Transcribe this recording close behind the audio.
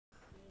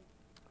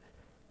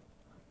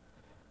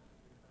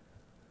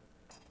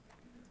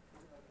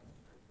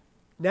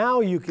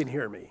Now you can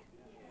hear me.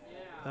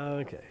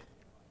 Okay,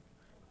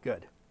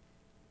 good.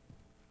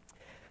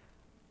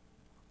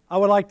 I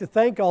would like to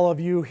thank all of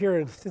you here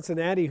in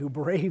Cincinnati who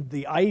braved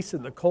the ice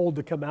and the cold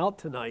to come out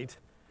tonight.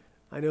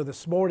 I know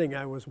this morning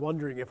I was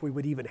wondering if we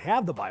would even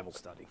have the Bible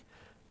study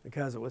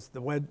because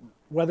the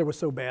weather was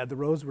so bad, the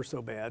roads were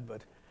so bad,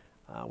 but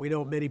we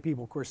know many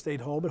people, of course, stayed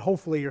home, and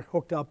hopefully you're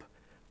hooked up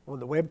on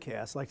the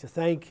webcast. I'd like to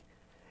thank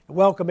and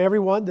welcome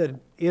everyone that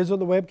is on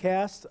the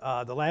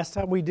webcast. The last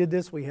time we did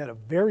this, we had a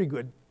very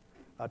good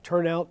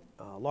turnout,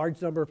 a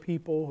large number of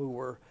people who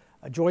were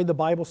joined the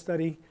Bible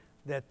study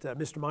that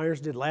Mr. Myers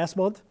did last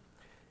month.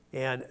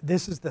 And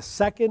this is the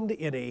second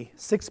in a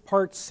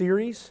 6-part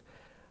series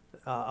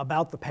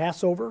about the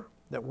Passover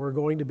that we're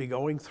going to be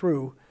going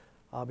through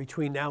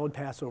between now and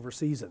Passover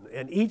season.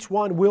 And each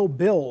one will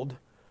build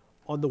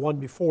on the one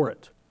before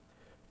it.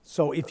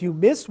 So if you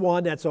missed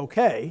one, that's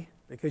okay,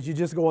 because you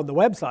just go on the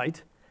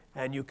website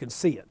and you can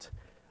see it.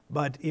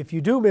 But if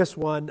you do miss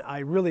one, I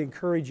really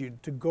encourage you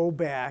to go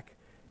back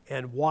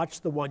and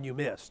watch the one you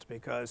missed,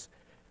 because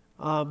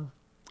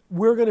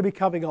we're going to be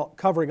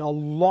covering a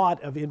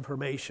lot of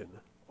information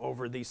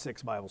over these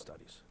 6 Bible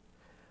studies.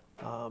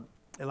 And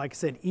like I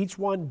said, each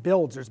one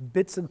builds. There's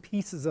bits and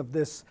pieces of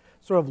this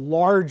sort of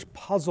large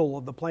puzzle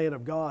of the plan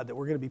of God that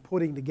we're going to be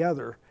putting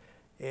together,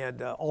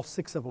 and all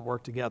 6 of them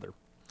work together.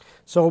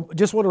 So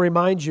just want to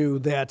remind you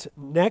that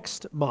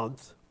next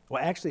month,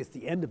 well, actually it's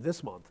the end of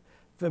this month,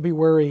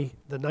 February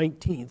the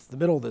 19th, the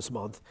middle of this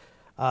month,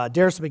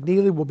 Darius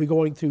McNeely will be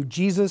going through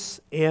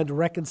Jesus and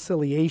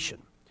reconciliation.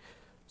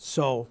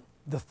 So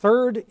the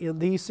third in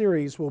these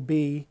series will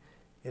be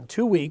in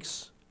 2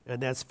 weeks,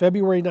 and that's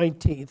February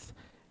 19th,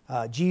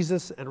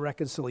 Jesus and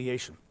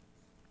reconciliation.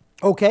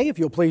 Okay, if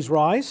you'll please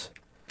rise.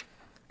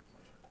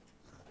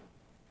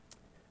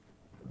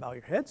 Bow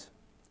your heads.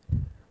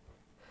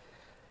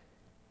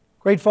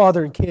 Great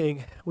Father and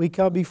King, we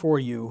come before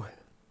you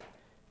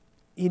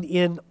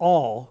in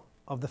awe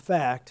of the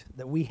fact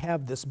that we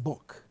have this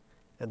book,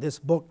 and this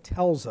book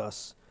tells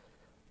us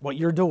what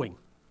you're doing.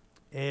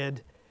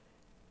 And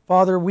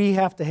Father, we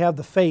have to have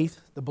the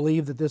faith to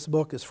believe that this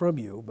book is from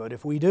you, but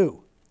if we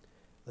do,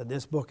 then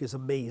this book is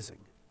amazing,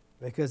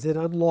 because it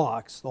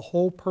unlocks the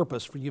whole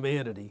purpose for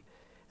humanity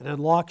and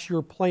unlocks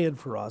your plan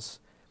for us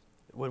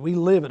when we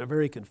live in a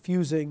very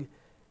confusing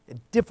and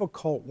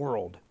difficult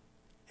world.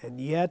 And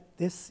yet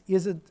this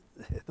isn't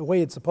the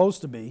way it's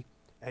supposed to be,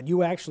 and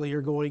you actually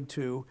are going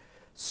to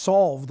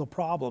solve the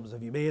problems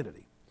of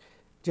humanity,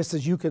 just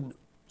as you can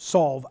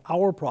solve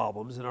our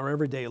problems in our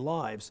everyday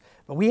lives.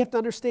 But we have to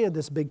understand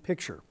this big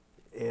picture,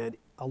 and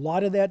a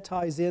lot of that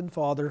ties in,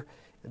 Father,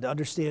 into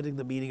understanding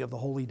the meaning of the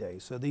holy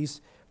days. So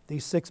these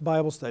 6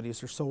 Bible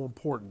studies are so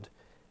important.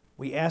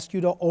 We ask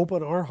you to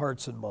open our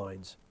hearts and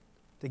minds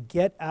to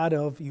get out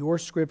of your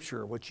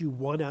Scripture what you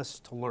want us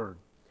to learn.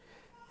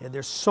 And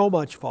there's so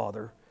much,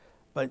 Father,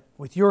 but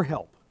with your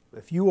help,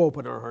 if you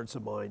open our hearts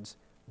and minds,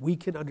 we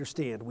can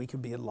understand, we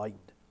can be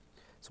enlightened.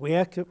 So we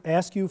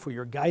ask you for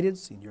your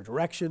guidance and your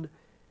direction.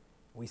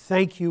 We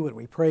thank you and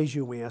we praise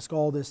you, and we ask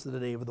all this in the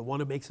name of the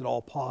one who makes it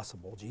all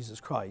possible, Jesus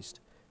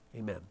Christ.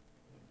 Amen.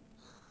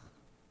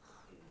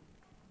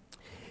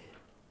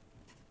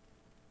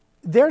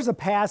 There's a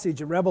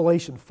passage in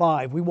Revelation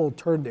 5, we won't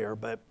turn there,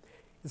 but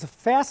it's a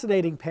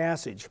fascinating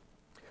passage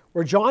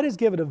where John is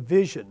given a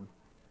vision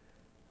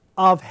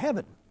of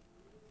heaven.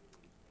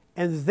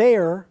 And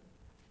there,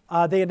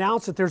 they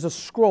announce that there's a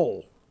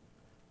scroll,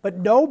 but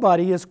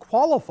nobody is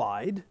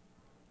qualified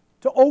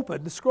to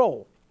open the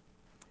scroll.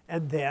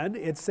 And then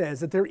it says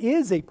that there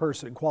is a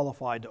person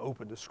qualified to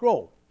open the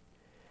scroll.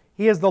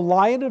 He is the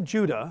Lion of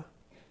Judah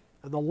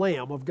and the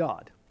Lamb of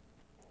God.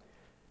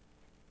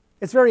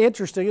 It's very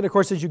interesting, and of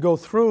course as you go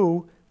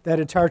through that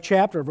entire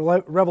chapter of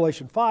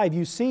Revelation 5,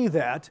 you see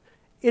that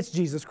it's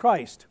Jesus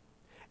Christ.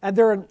 And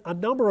there are a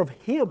number of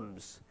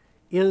hymns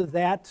in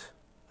that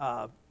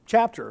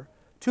chapter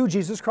to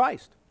Jesus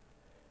Christ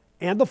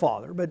and the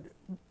Father, but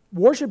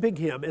worshiping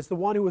Him as the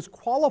one who is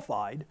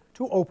qualified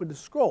to open the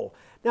scroll.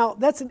 Now,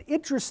 that's an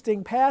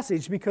interesting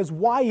passage, because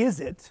why is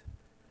it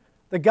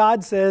that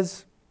God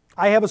says,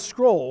 I have a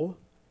scroll,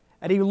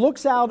 and He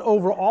looks out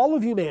over all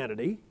of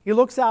humanity, He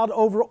looks out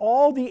over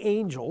all the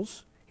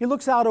angels, He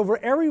looks out over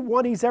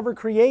everyone He's ever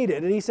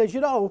created, and He says, you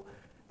know,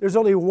 there's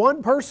only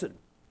one person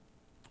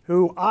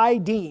who I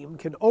deem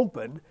can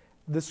open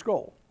the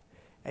scroll.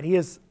 And He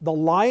is the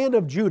Lion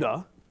of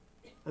Judah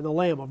and the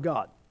Lamb of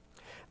God.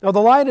 Now,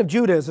 the Lion of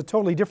Judah is a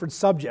totally different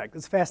subject.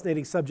 It's a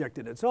fascinating subject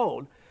in its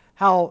own,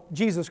 how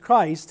Jesus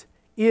Christ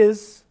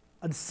is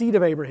a seed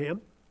of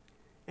Abraham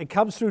and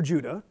comes through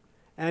Judah,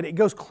 and it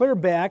goes clear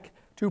back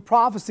to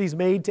prophecies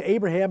made to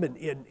Abraham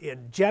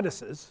in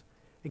Genesis.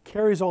 It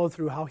carries on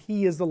through how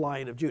He is the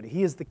Lion of Judah.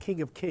 He is the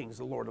King of Kings,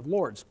 the Lord of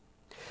Lords.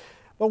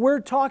 But we're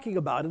talking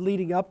about and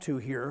leading up to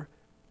here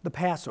the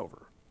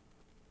Passover,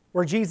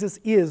 where Jesus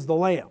is the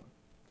Lamb.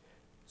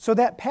 So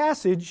that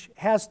passage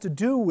has to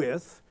do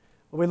with,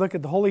 when we look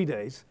at the holy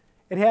days,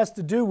 it has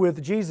to do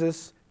with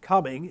Jesus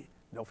coming,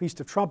 Feast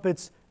of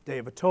Trumpets, Day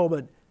of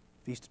Atonement,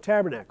 Feast of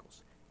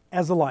Tabernacles,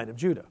 as the Lion of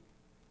Judah.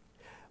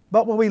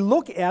 But when we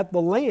look at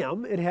the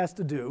lamb, it has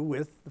to do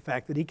with the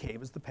fact that he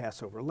came as the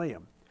Passover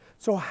lamb.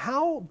 So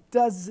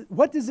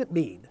what does it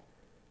mean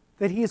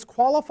that he is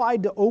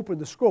qualified to open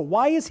the scroll?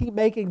 Why is he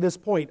making this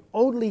point?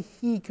 Only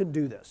he can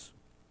do this.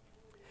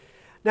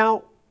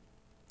 Now,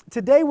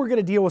 today we're going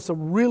to deal with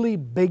some really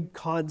big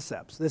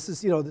concepts. This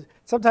is,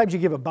 sometimes you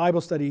give a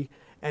Bible study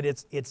and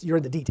you're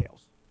in the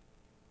details.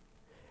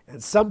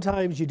 And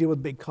sometimes you deal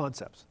with big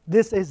concepts.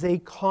 This is a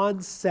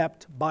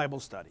concept Bible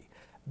study.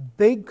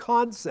 Big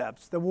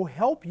concepts that will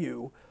help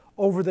you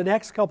over the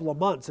next couple of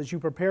months as you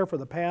prepare for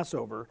the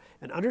Passover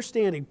and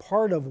understanding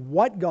part of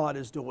what God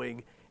is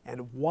doing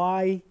and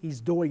why he's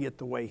doing it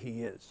the way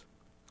he is.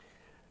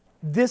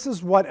 This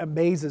is what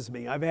amazes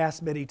me. I've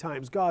asked many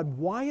times, God,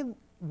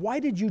 why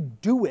did you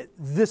do it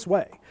this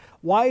way?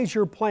 Why is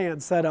your plan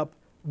set up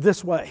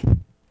this way?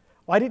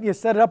 Why didn't you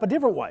set it up a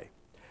different way?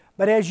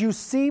 But as you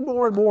see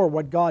more and more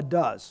what God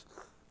does,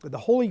 the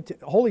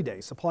holy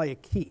days supply a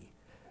key,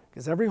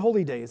 because every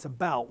holy day is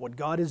about what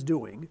God is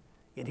doing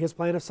in his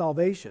plan of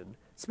salvation,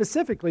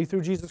 specifically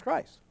through Jesus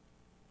Christ.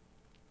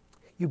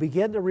 You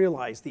begin to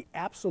realize the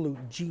absolute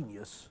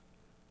genius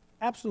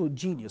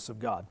of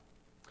God.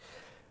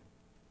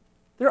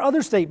 There are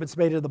other statements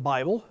made in the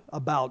Bible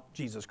about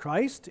Jesus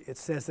Christ. It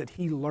says that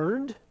he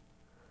learned.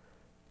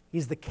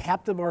 He's the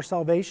captain of our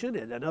salvation.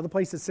 In another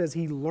place it says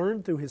he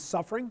learned through his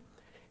suffering.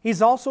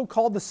 He's also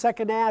called the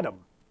second Adam.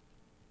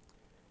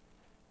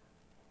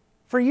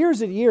 For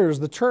years and years,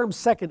 the term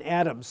second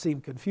Adam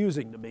seemed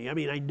confusing to me. I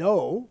mean,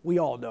 we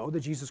all know that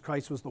Jesus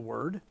Christ was the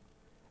Word,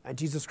 and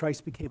Jesus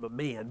Christ became a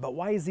man, but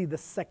why is he the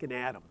second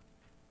Adam?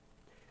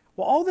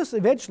 Well, all this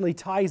eventually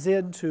ties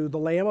into the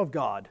Lamb of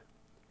God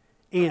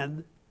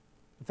and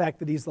the fact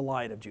that he's the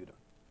Lion of Judah,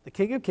 the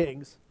King of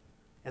Kings,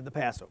 and the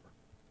Passover.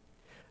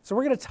 So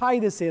we're going to tie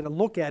this in and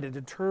look at it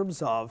in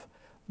terms of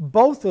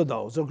both of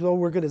those. Although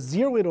we're going to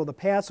zero in on the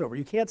Passover,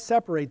 you can't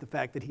separate the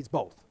fact that he's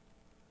both.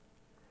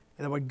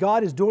 And that what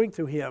God is doing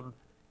through him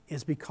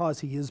is because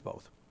he is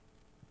both.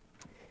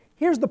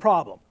 Here's the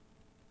problem.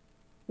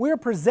 We're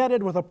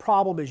presented with a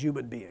problem as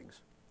human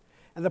beings.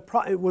 And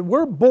when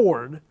we're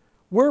born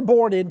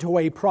into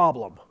a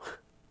problem.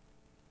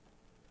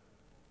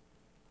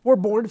 We're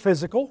born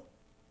physical,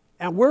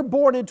 and we're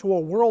born into a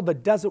world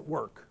that doesn't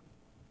work.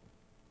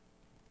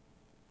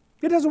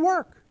 It doesn't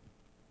work.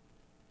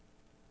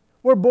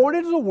 We're born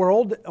into a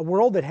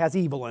world that has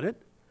evil in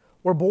it.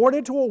 We're born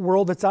into a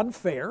world that's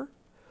unfair.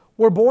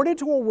 We're born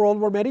into a world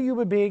where many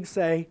human beings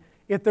say,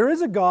 if there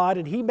is a God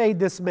and he made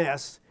this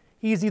mess,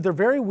 he's either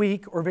very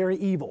weak or very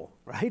evil,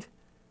 right?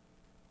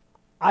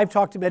 I've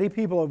talked to many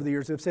people over the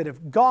years who have said, if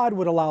God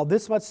would allow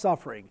this much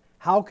suffering,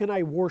 how can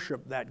I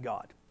worship that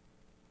God?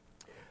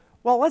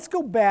 Well, let's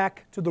go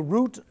back to the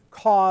root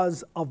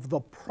cause of the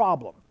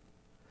problem.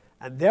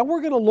 And then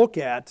we're going to look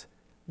at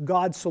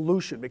God's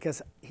solution,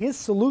 because his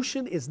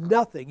solution is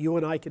nothing you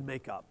and I can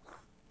make up.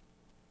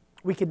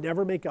 We can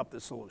never make up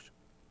this solution.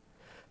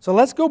 So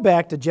let's go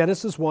back to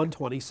Genesis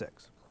 1:26.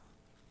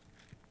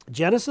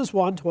 Genesis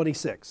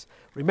 1:26.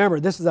 Remember,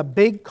 this is a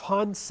big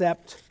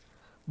concept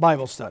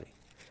Bible study.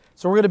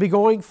 So we're going to be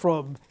going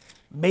from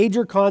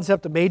major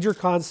concept to major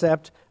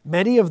concept.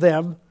 Many of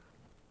them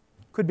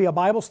could be a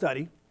Bible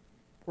study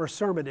or a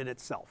sermon in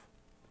itself.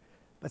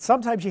 But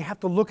sometimes you have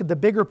to look at the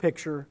bigger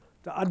picture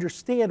to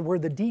understand where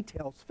the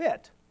details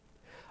fit.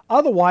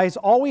 Otherwise,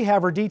 all we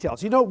have are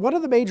details. One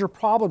of the major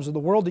problems in the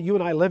world that you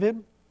and I live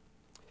in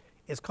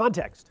is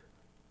context.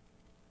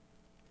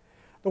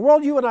 The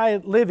world you and I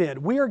live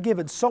in, we are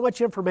given so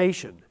much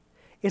information.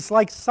 It's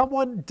like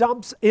someone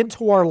dumps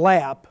into our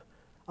lap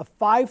a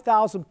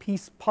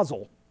 5,000-piece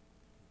puzzle,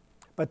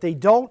 but they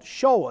don't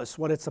show us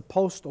what it's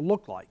supposed to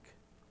look like.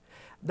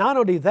 Not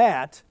only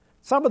that,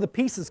 some of the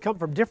pieces come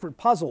from different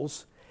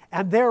puzzles,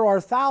 and there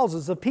are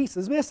thousands of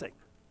pieces missing.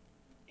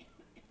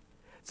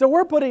 So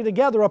we're putting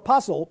together a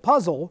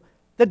puzzle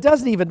that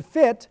doesn't even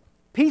fit,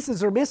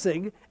 pieces are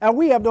missing, and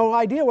we have no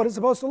idea what it's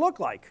supposed to look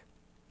like.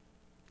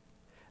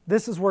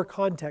 This is where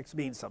context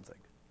means something.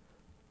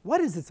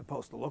 What is it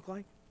supposed to look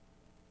like?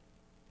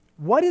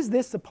 What is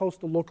this supposed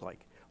to look like?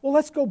 Well,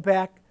 let's go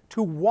back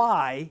to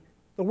why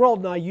the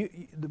world that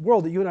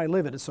you and I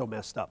live in is so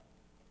messed up.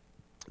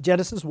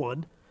 Genesis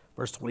 1,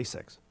 verse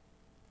 26.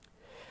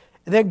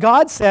 And then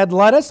God said,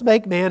 let us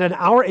make man in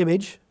our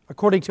image,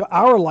 according to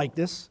our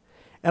likeness,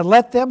 and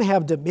let them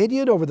have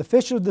dominion over the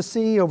fish of the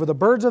sea, over the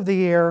birds of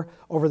the air,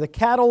 over the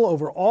cattle,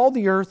 over all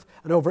the earth,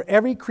 and over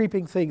every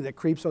creeping thing that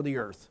creeps on the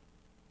earth.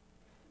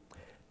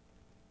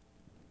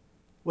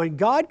 When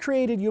God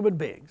created human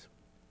beings,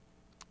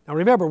 now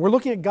remember, we're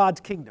looking at God's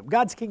kingdom.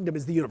 God's kingdom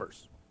is the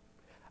universe.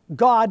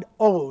 God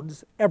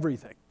owns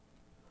everything.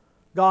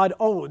 God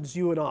owns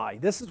you and I.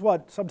 This is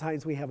what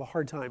sometimes we have a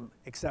hard time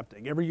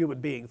accepting. Every human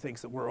being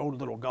thinks that we're our own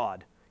little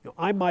God.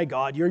 I'm my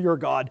God, you're your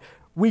God.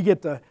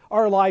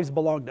 Our lives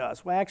belong to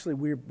us. Well, actually,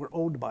 we're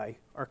owned by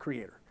our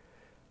Creator.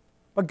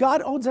 But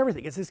God owns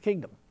everything. It's his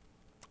kingdom.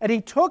 And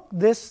he took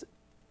this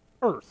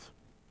earth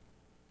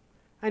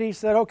and he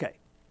said, okay,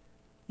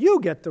 you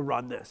get to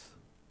run this.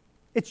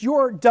 It's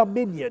your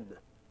dominion.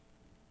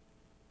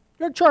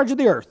 You're in charge of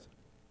the earth.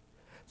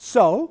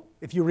 So,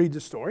 if you read the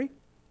story,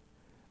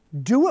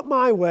 do it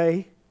my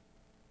way,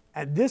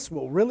 and this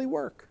will really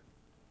work.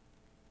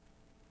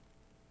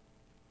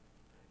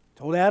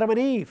 Told Adam and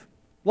Eve,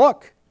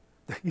 look,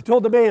 you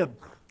told the man,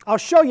 I'll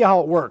show you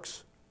how it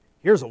works.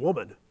 Here's a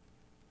woman.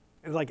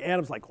 And like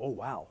Adam's like, oh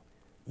wow,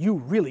 you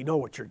really know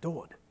what you're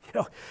doing.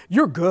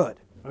 You're good,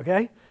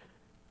 okay?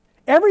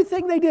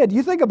 Everything they did,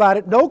 you think about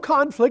it, no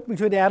conflict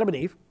between Adam and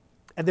Eve,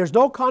 and there's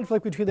no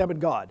conflict between them and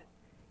God.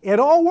 It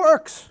all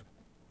works.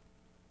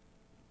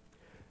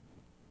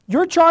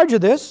 You're in charge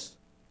of this.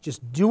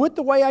 Just do it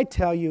the way I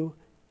tell you,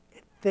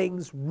 and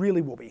things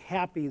really will be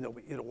happy.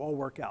 It'll all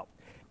work out.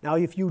 Now,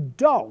 if you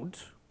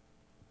don't,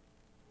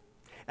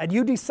 and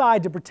you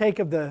decide to partake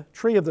of the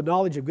tree of the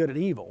knowledge of good and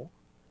evil,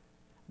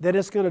 then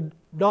it's going to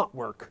not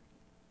work.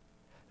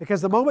 Because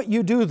the moment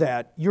you do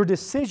that, your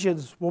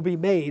decisions will be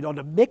made on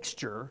a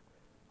mixture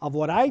of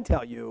what I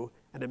tell you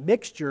and a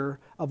mixture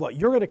of what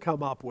you're going to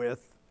come up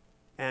with.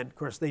 And, of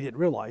course, they didn't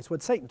realize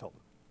what Satan told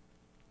them.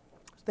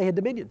 They had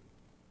dominion.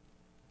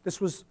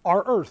 This was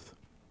our earth.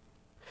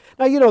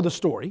 Now, you know the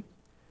story.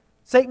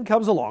 Satan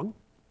comes along,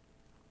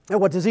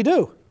 and what does he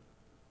do?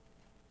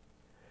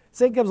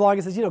 Satan comes along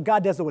and says,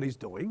 God doesn't know what he's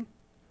doing.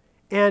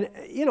 And,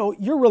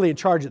 you're really in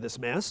charge of this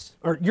mess,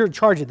 or you're in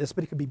charge of this,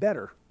 but it could be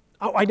better.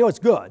 Oh, I know it's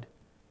good,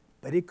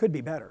 but it could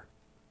be better.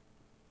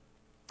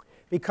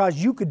 Because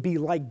you could be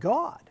like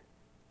God.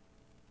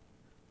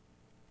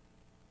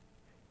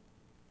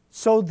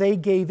 So they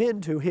gave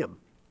in to him.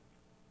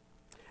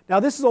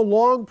 Now, this is a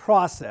long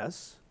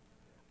process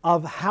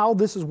of how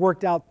this is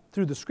worked out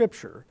through the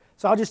Scripture.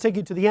 So I'll just take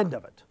you to the end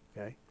of it.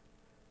 Okay?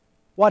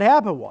 What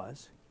happened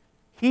was,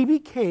 he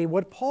became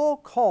what Paul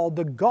called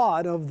the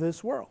god of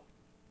this world.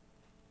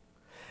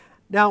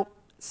 Now,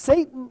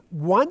 Satan,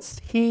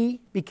 once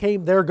he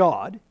became their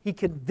god, he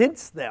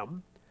convinced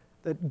them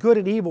that good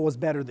and evil was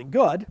better than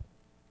good.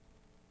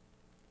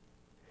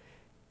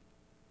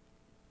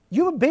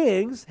 Human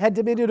beings had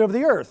dominion over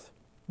the earth,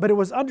 but it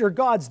was under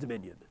God's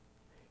dominion.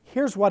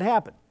 Here's what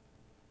happened.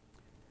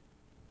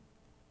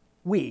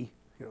 We,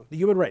 the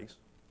human race,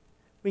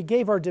 we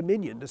gave our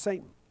dominion to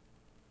Satan.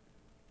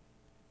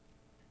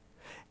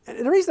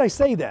 And the reason I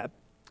say that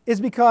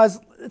is because,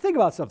 think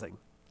about something.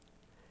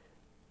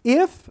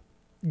 If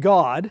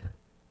God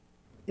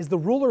is the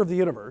ruler of the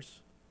universe,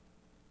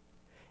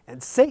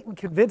 and Satan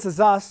convinces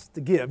us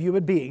to give,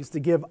 human beings, to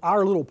give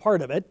our little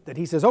part of it, that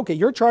he says, okay,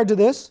 you're in charge of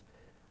this.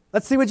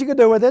 Let's see what you can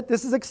do with it.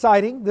 This is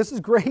exciting. This is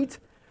great.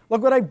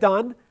 Look what I've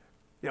done.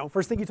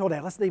 First thing you told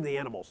Dad, let's name the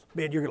animals.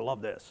 Man, you're going to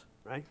love this,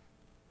 right?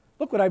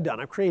 Look what I've done.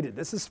 I've created.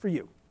 This is for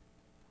you.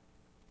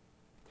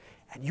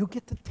 And you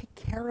get to take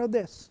care of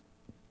this.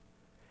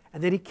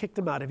 And then he kicked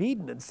them out of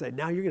Eden and said,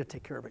 now you're going to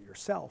take care of it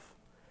yourself.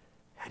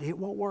 And it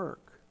won't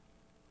work.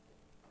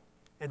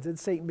 And then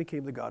Satan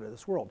became the god of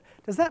this world.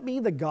 Does that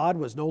mean that God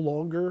was no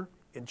longer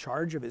in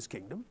charge of his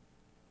kingdom?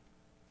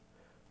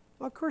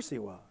 Well, of course he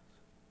was.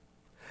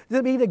 Does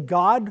it mean that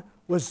God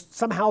was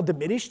somehow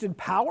diminished in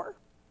power?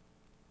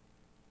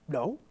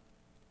 No.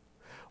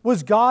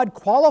 Was God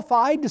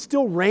qualified to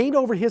still reign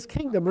over his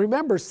kingdom?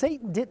 Remember,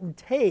 Satan didn't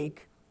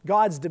take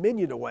God's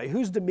dominion away.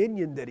 Whose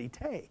dominion did he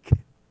take?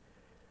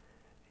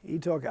 He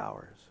took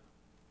ours.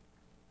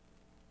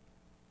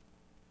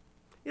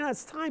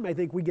 It's time I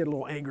think we get a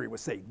little angry with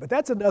Satan, but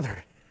that's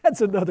another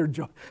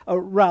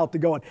route to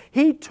go on.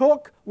 He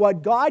took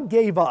what God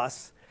gave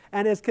us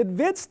and has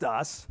convinced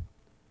us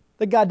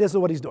that God doesn't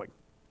know what he's doing.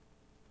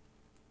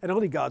 And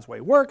only God's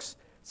way works,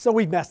 so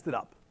we've messed it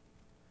up.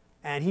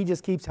 And he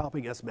just keeps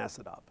helping us mess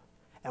it up.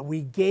 And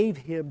we gave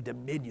him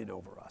dominion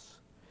over us.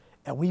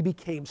 And we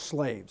became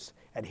slaves.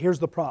 And here's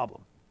the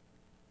problem.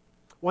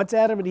 Once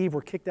Adam and Eve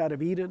were kicked out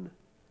of Eden,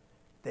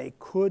 they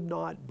could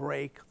not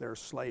break their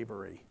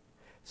slavery.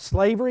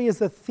 Slavery is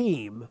the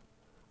theme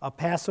of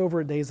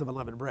Passover and Days of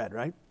Unleavened Bread,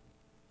 right?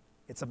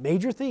 It's a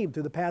major theme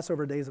through the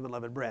Passover Days of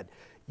Unleavened Bread.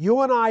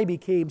 You and I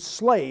became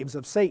slaves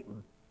of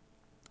Satan.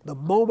 The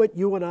moment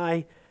you and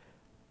I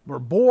were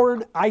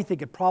born, I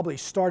think it probably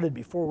started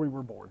before we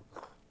were born.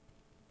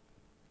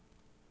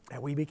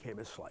 And we became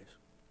his slaves.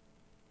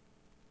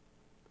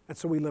 And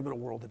so we live in a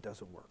world that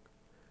doesn't work.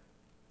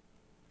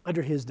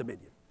 Under his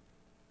dominion.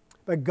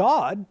 But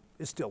God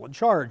is still in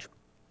charge.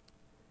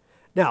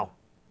 Now,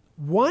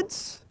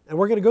 once, and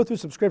we're going to go through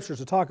some scriptures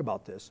to talk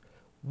about this,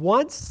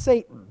 once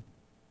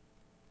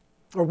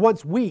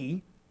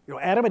we,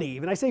 Adam and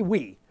Eve, and I say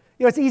we,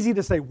 it's easy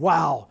to say,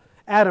 wow,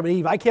 Adam and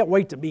Eve, I can't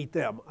wait to meet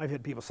them. I've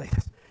had people say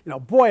this,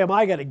 boy, am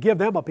I going to give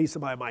them a piece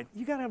of my mind.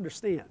 You got to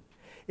understand,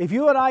 if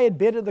you and I had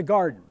been in the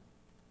garden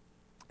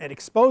and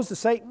exposed to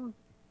Satan,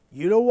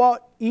 you know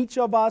what each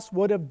of us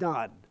would have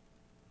done?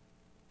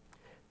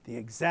 The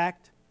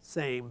exact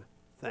same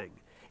thing.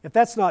 If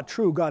that's not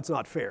true, God's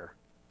not fair.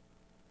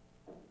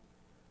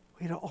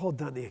 We'd all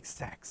done the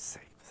exact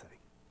same thing.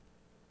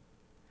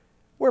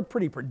 We're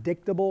pretty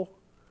predictable,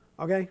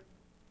 okay?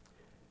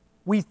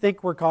 We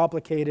think we're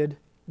complicated.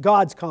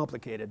 God's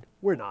complicated.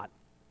 We're not.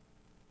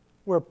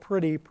 We're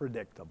pretty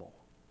predictable.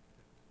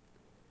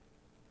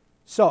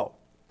 So,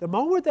 the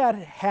moment that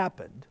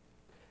happened,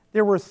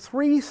 there were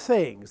three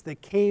things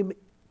that came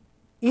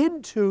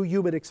into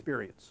human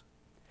experience.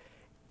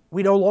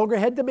 We no longer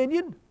had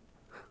dominion.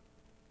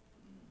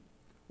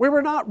 We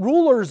were not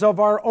rulers of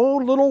our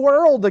own little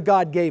world that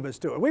God gave us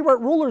to. We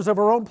weren't rulers of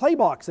our own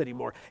playbox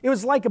anymore. It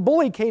was like a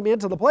bully came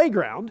into the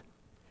playground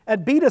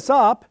and beat us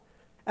up,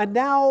 and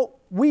now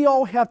we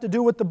all have to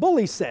do what the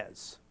bully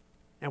says.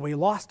 And we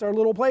lost our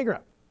little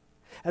playground.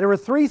 And there were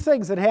three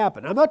things that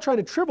happened. I'm not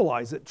trying to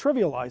trivialize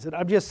it.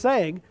 I'm just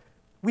saying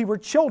we were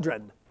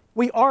children.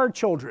 We are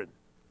children.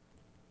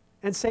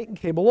 And Satan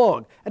came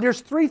along. And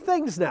there's three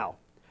things now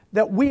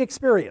that we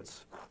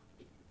experience.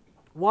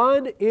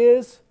 One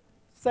is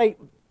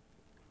Satan.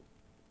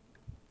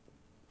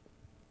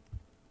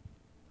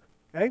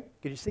 Okay,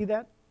 can you see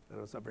that? I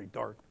know it's not very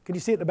dark. Can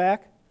you see it in the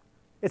back?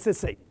 It says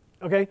Satan,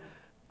 okay?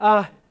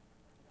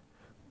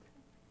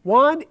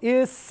 One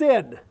is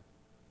sin.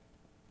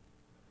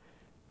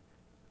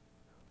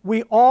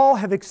 We all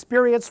have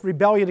experienced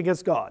rebellion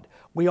against God.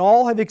 We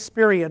all have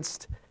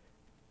experienced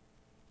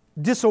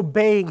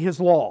disobeying His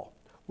law.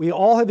 We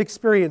all have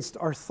experienced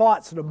our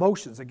thoughts and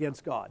emotions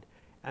against God.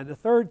 And the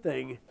third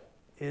thing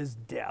is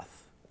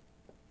death.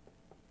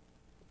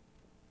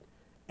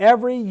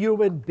 Every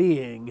human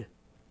being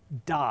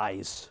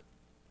dies.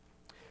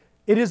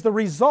 It is the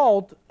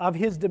result of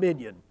his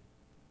dominion.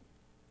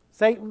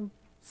 Satan,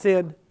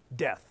 sin,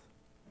 death.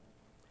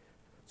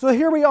 So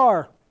here we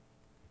are.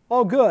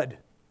 All good.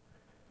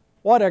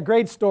 What a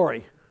great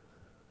story.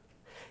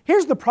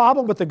 Here's the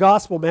problem with the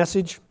gospel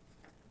message.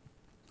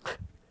 You know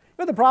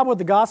what the problem with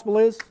the gospel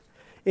is?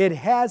 It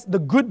has the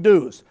good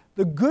news.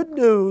 The good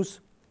news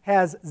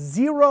has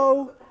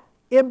zero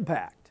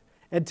impact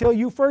until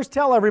you first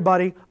tell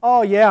everybody,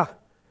 oh yeah,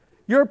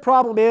 your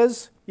problem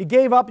is you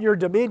gave up your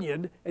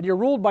dominion and you're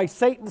ruled by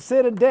Satan,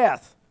 sin, and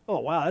death. Oh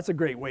wow, that's a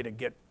great way to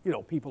get,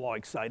 people all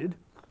excited.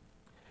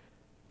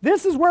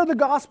 This is where the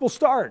gospel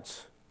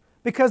starts,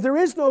 because there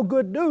is no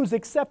good news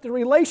except in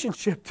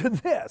relationship to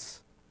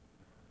this.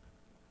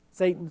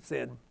 Satan,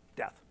 sin,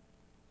 death.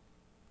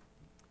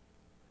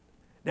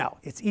 Now,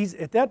 it's easy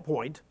at that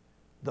point,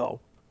 though,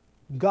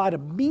 God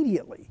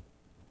immediately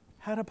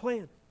had a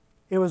plan.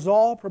 It was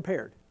all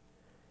prepared.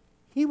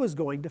 He was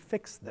going to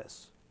fix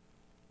this.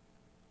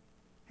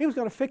 He was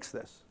going to fix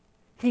this.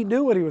 He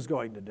knew what he was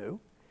going to do.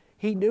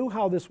 He knew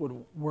how this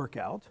would work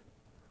out.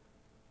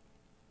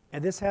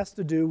 And this has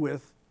to do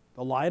with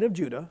the Lion of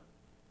Judah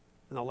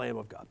and the Lamb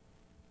of God.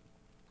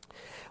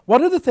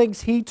 One of the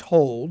things he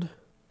told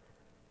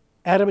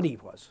Adam and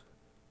Eve was,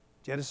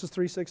 Genesis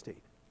 3:16,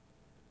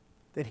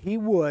 that he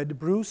would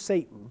bruise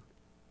Satan,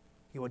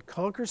 he would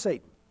conquer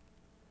Satan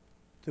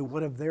through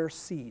one of their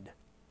seed.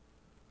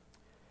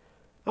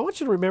 I want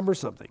you to remember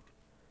something.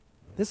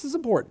 This is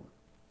important.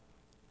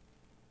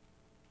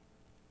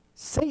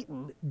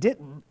 Satan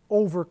didn't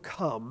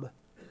overcome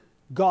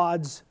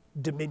God's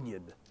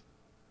dominion.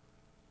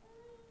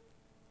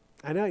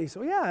 I know you say,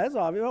 well, yeah, that's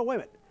obvious. Well, wait a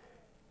minute.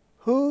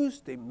 Whose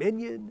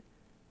dominion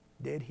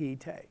did he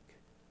take?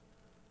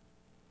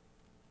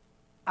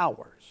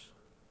 Ours.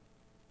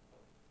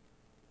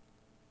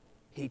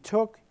 He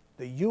took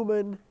the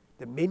human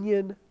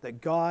dominion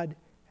that God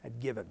had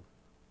given.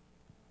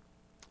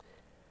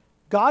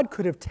 God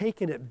could have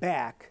taken it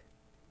back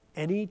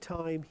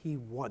anytime he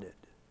wanted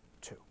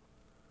to. Do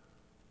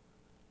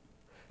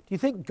you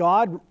think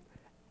God,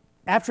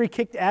 after he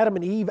kicked Adam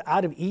and Eve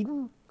out of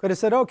Eden, could have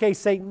said, okay,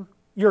 Satan,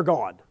 you're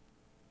gone?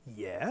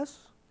 Yes.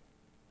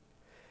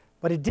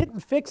 But it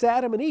didn't fix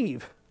Adam and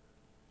Eve.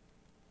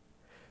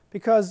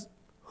 Because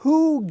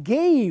who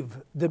gave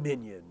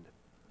dominion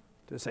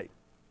to Satan?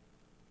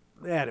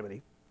 Adam and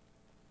Eve,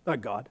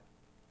 not God.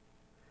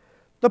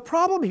 The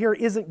problem here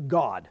isn't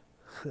God,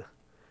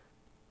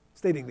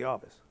 stating the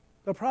obvious.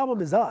 The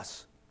problem is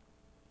us.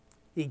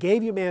 He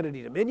gave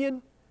humanity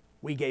dominion,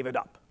 we gave it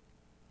up.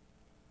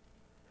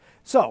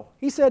 So,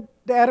 he said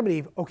to Adam and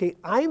Eve, okay,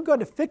 I'm going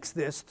to fix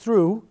this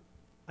through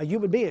a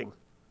human being.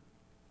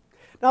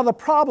 Now the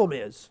problem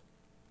is,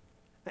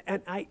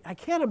 and I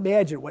can't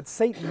imagine what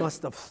Satan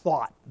must have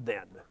thought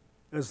then.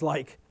 It was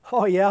like,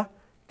 oh yeah,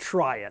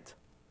 try it.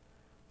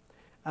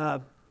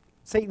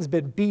 Satan's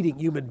been beating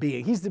human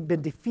beings. He's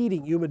been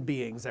defeating human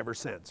beings ever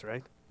since,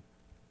 right?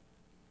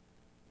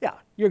 Yeah,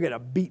 you're going to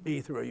beat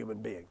me through a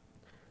human being.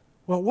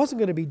 Well, it wasn't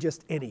going to be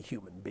just any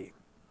human being.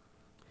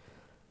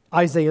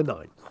 Isaiah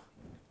 9.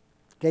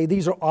 Okay,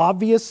 these are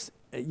obvious.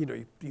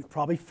 You've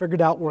probably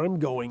figured out where I'm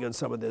going on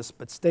some of this,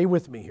 but stay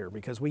with me here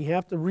because we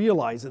have to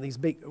realize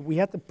we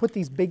have to put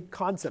these big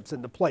concepts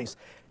into place.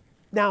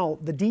 Now,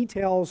 the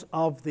details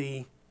of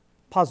the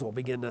puzzle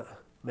begin to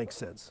make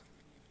sense.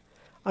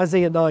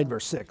 Isaiah 9,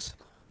 verse 6.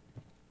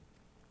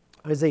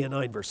 Isaiah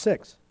 9, verse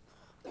 6.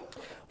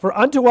 For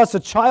unto us a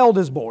child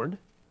is born.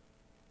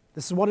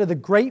 This is one of the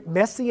great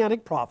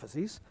messianic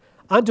prophecies.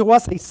 Unto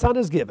us a son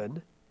is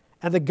given,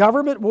 and the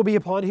government will be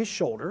upon his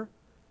shoulder.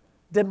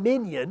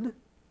 Dominion,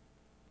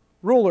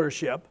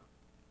 rulership,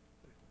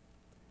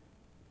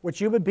 which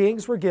human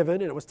beings were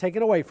given, and it was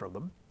taken away from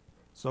them.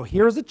 So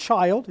here's a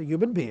child, a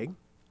human being,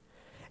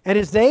 and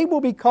his name will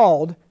be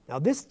called, now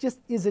this just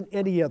isn't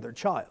any other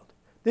child.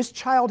 This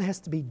child has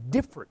to be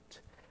different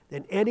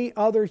than any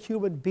other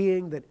human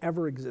being that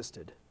ever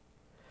existed.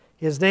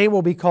 His name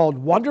will be called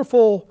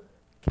Wonderful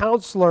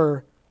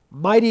Counselor,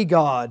 Mighty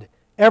God,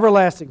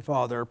 Everlasting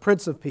Father,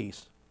 Prince of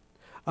Peace.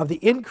 Of the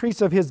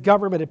increase of his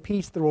government and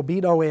peace there will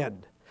be no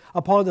end.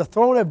 Upon the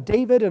throne of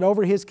David and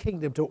over his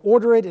kingdom, to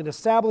order it and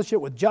establish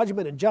it with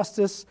judgment and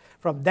justice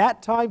from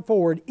that time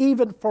forward,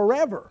 even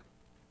forever.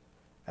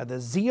 And the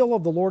zeal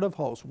of the Lord of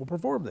hosts will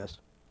perform this.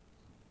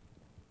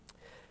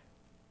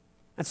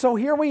 And so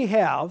here we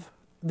have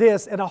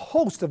this and a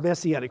host of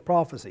messianic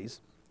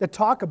prophecies that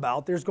talk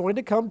about there's going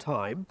to come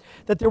time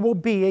that there will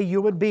be a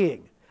human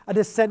being, a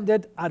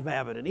descendant of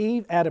Adam and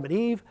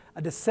Eve,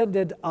 a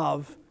descendant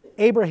of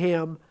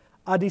Abraham,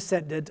 a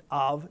descendant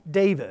of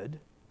David.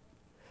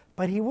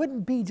 But he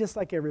wouldn't be just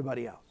like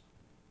everybody else.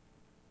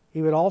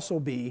 He would also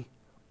be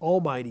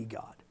Almighty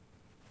God.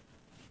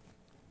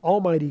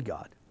 Almighty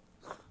God.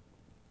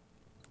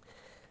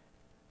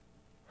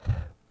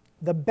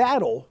 The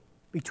battle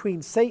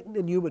between Satan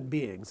and human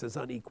beings is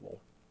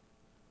unequal.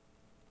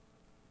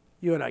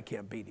 You and I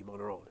can't beat him on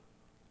our own.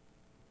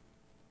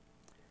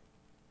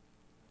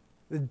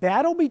 The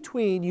battle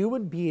between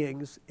human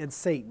beings and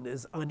Satan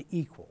is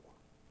unequal.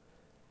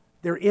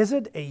 There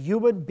isn't a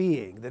human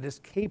being that is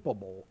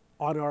capable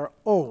on our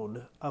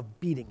own of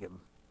beating him.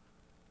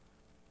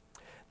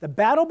 The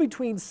battle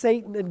between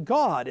Satan and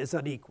God is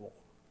unequal.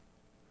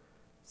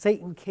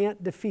 Satan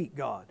can't defeat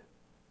God.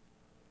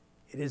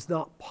 It is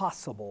not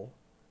possible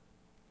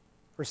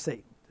for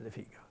Satan to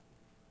defeat God.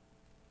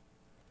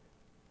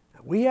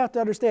 Now, we have to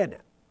understand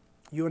that.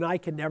 You and I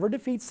can never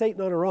defeat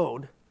Satan on our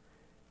own,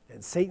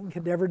 and Satan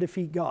can never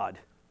defeat God.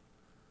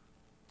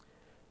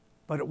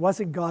 But it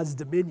wasn't God's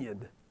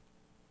dominion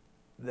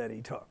that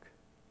he took.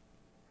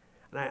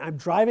 And I'm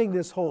driving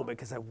this home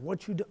because I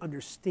want you to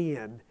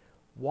understand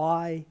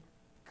why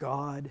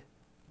God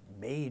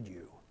made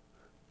you.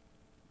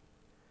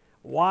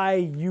 Why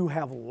you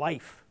have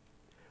life.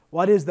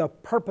 What is the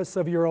purpose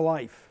of your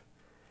life?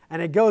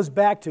 And it goes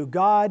back to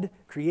God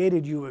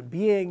created human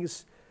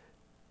beings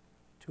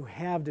to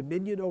have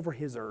dominion over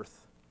his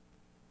earth.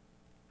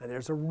 And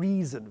there's a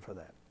reason for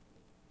that.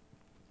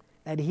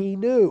 And he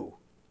knew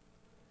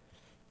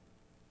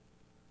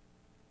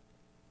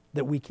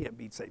that we can't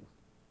beat Satan.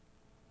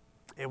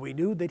 And we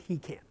knew that he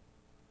can.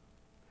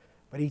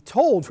 But he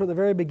told from the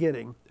very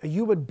beginning, a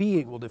human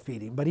being will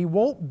defeat him, but he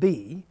won't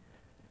be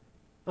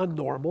a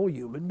normal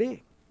human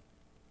being.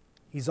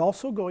 He's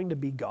also going to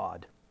be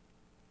God.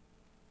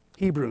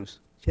 Hebrews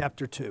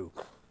chapter 2.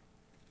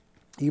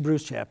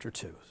 Hebrews chapter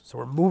 2. So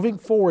we're moving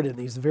forward in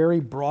these very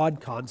broad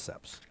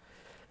concepts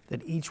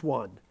that each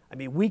one,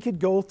 we could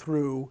go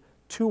through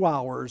 2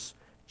 hours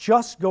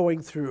just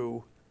going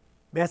through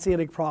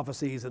messianic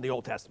prophecies in the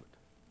Old Testament.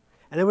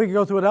 And then we could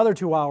go through another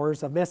 2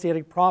 hours of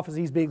messianic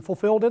prophecies being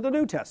fulfilled in the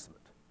New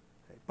Testament.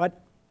 Okay,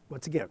 but,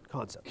 once again,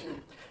 concepts.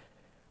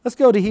 Let's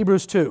go to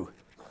Hebrews 2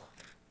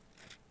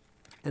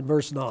 and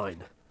verse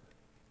 9.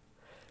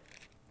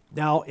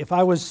 Now, if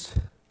I was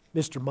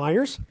Mr.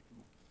 Myers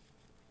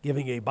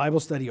giving a Bible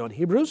study on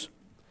Hebrews,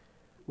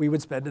 we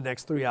would spend the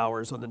next 3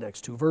 hours on the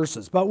next 2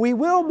 verses. But we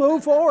will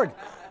move forward.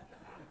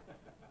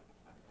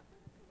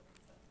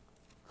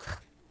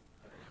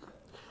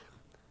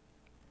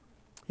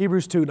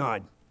 Hebrews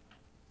 2:9.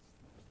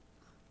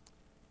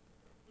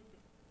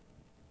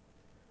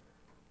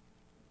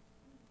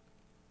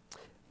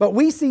 But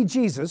we see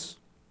Jesus,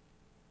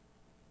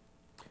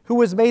 who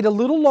was made a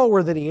little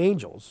lower than the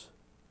angels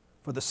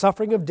for the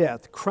suffering of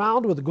death,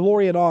 crowned with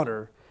glory and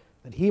honor,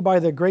 that he by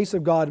the grace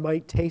of God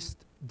might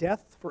taste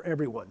death for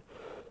everyone.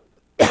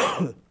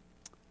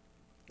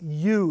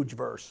 Huge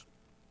verse.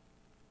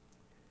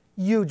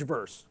 Huge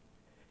verse.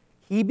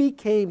 He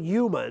became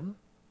human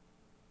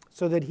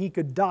so that he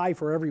could die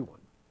for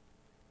everyone.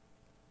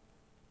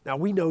 Now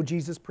we know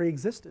Jesus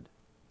pre-existed.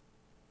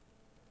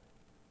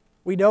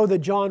 We know that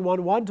John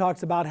 1:1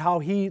 talks about how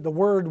the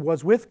Word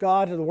was with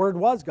God and the Word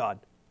was God.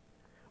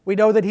 We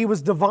know that he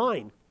was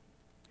divine.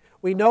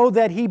 We know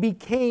that he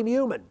became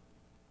human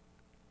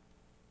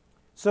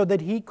so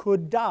that he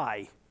could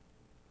die.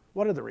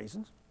 What are the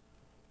reasons?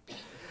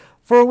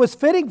 For it was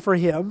fitting for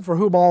him, for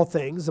whom all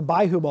things, and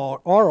by whom are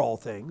all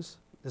things,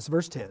 this is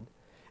verse 10,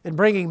 and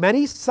bringing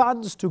many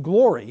sons to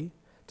glory,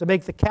 to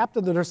make the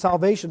captain of their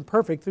salvation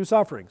perfect through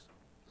sufferings.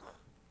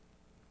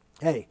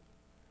 Hey,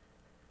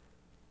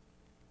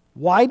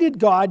 why did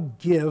God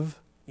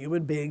give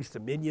human beings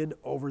dominion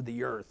over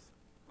the earth?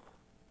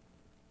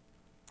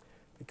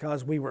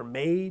 Because we were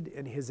made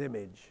in his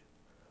image.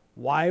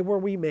 Why were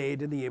we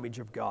made in the image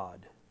of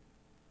God?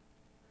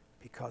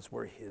 Because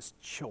we're his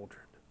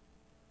children.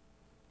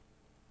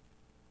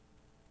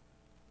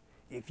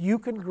 If you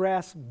can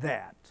grasp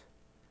that,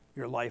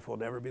 your life will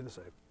never be the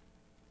same.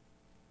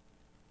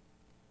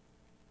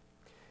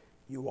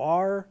 You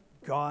are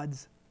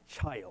God's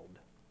child.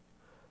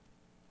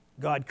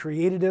 God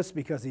created us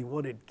because he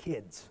wanted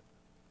kids.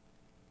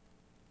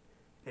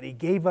 And he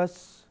gave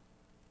us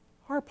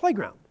our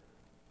playground.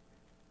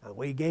 And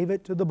we gave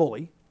it to the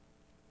bully.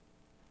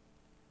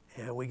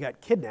 And we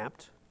got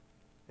kidnapped.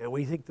 And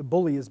we think the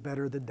bully is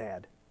better than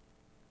Dad.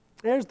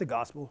 There's the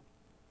gospel.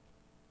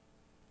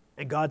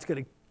 And God's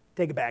going to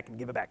take it back and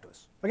give it back to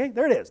us. Okay,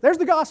 there it is. There's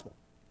the gospel.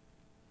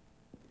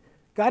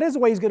 God has a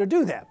way He's going to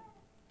do that.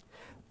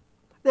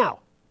 Now,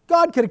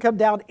 God could have come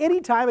down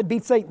any time and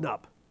beat Satan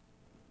up.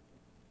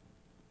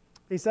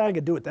 He said, I'm going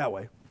to do it that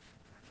way.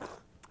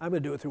 I'm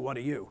going to do it through one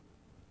of you.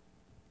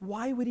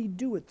 Why would He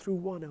do it through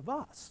one of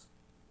us?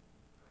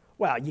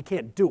 Well, you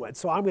can't do it,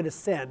 so I'm going to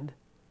send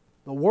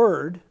the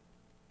Word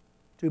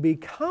to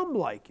become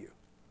like you.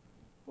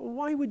 Well,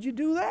 why would you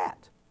do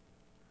that?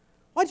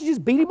 Why don't you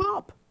just beat him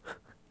up?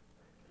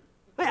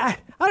 I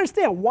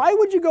understand. Why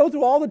would you go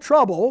through all the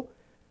trouble,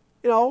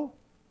 the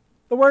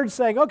Word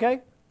saying,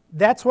 okay,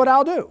 that's what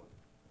I'll do.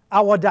 I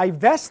will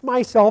divest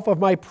myself of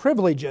my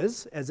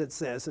privileges, as it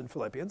says in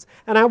Philippians,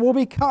 and I will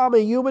become a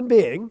human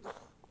being.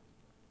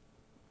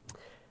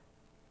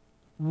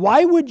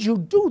 Why would you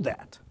do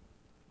that?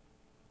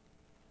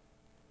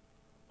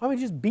 Why would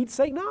you just beat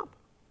Satan up?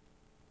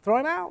 Throw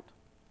him out?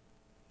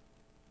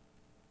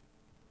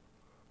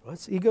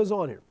 He goes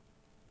on here.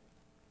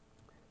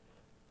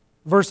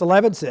 Verse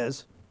 11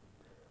 says,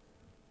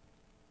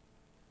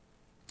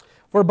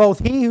 for both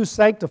He who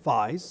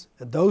sanctifies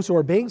and those who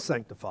are being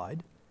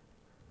sanctified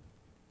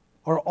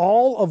are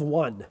all of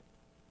one,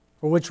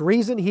 for which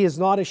reason He is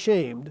not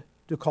ashamed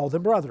to call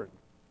them brethren.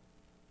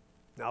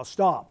 Now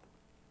stop.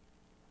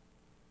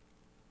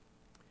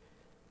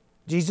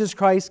 Jesus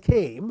Christ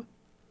came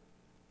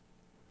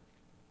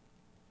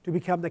to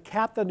become the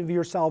captain of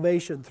your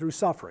salvation through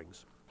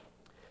sufferings.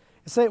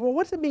 You say, well,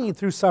 what does it mean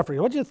through suffering?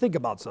 I want you to think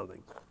about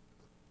something.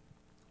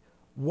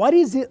 What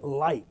is it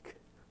like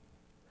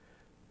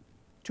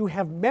to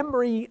have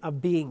memory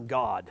of being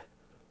God?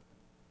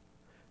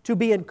 To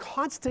be in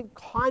constant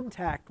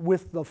contact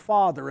with the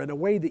Father in a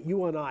way that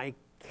you and I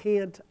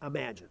can't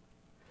imagine,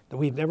 that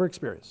we've never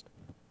experienced.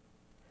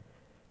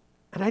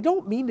 And I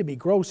don't mean to be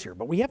gross here,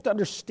 but we have to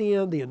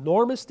understand the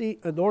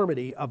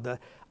enormity of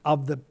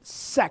the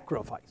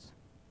sacrifice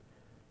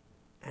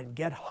and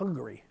get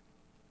hungry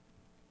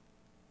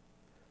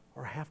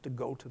or have to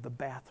go to the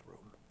bathroom.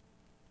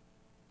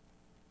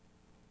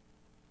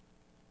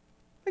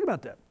 Think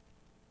about that.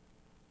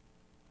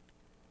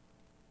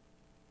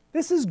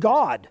 This is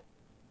God.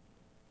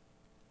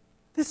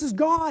 This is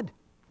God.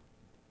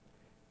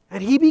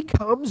 And He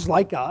becomes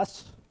like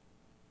us,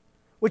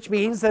 which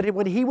means that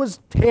when He was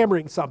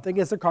hammering something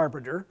as a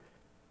carpenter,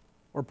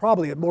 or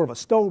probably more of a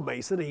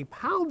stonemason, and He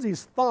pounds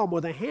His thumb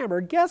with a hammer,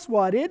 guess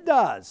what it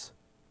does?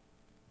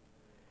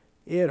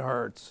 It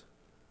hurts.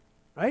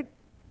 Right?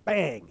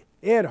 Bang.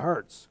 It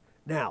hurts.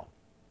 Now,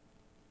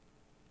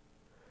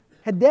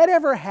 had that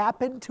ever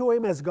happened to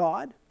Him as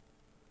God?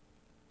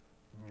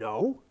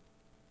 No.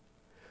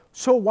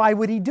 So why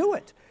would He do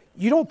it?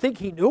 You don't think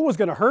He knew it was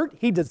going to hurt?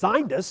 He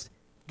designed us.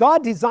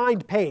 God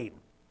designed pain.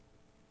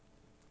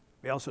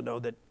 We also know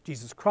that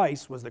Jesus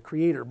Christ was the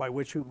creator by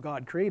whom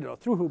God created, or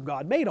through whom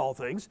God made all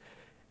things.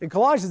 In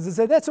Colossians it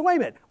said, wait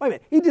a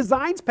minute. He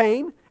designs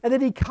pain, and then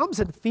He comes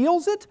and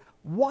feels it?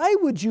 Why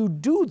would you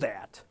do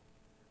that?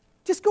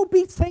 Just go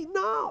beat Satan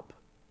up.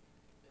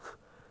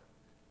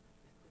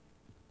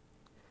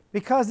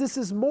 Because this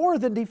is more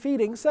than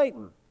defeating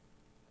Satan.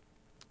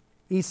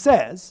 He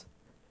says,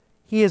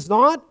 He is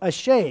not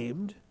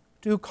ashamed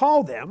to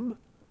call them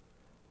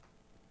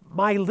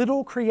my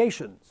little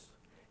creations.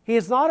 He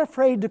is not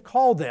afraid to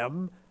call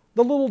them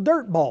the little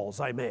dirt balls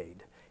I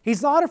made.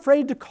 He's not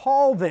afraid to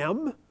call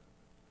them,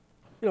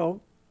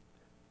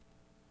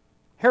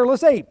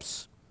 hairless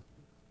apes.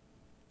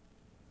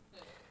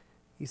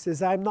 He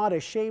says, I'm not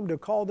ashamed to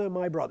call them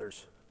my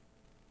brothers.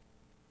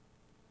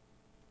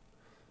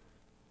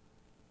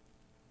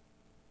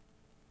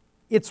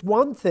 It's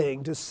one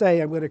thing to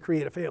say I'm going to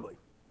create a family.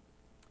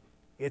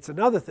 It's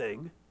another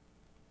thing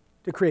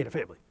to create a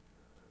family.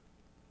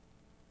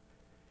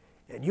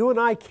 And you and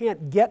I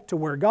can't get to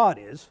where God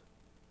is,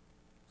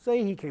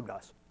 say He came to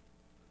us.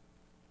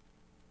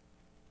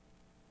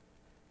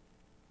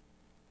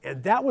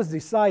 And that was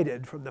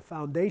decided from the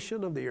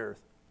foundation of the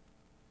earth.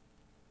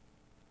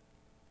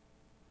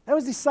 That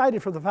was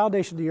decided from the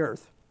foundation of the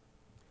earth.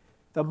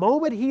 The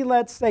moment He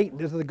let Satan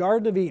into the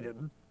Garden of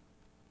Eden,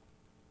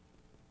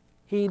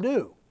 He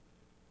knew.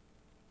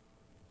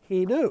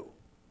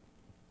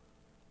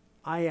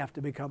 I have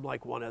to become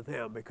like one of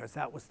them because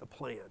that was the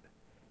plan.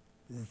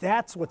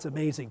 That's what's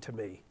amazing to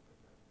me.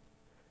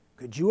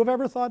 Could you have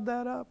ever thought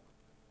that up?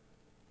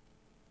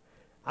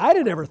 I'd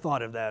have never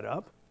thought of that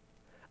up.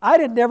 I'd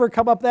have never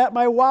come up that in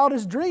my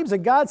wildest dreams.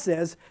 And God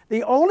says,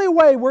 the only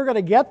way we're going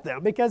to get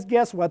them, because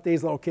guess what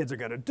these little kids are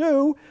going to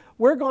do?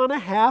 We're going to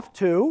have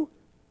to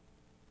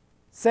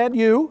send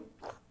you,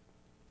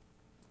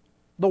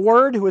 the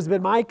Word who has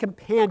been my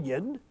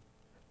companion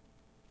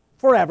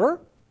forever,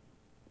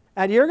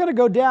 and you're going to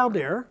go down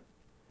there,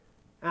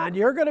 and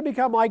you're going to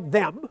become like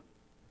them,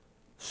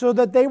 so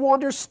that they will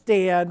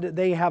understand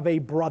they have a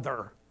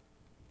brother.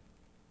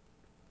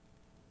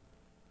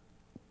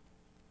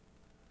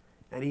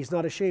 And He's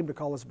not ashamed to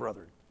call us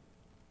brethren.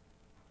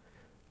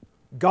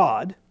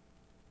 God,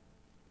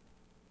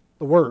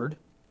 the Word,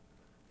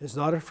 is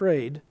not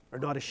afraid or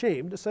not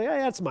ashamed to say, hey,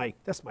 that's my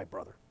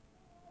brother.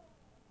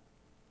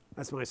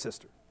 That's my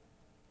sister.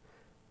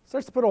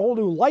 Starts to put a whole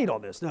new light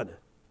on this, doesn't it?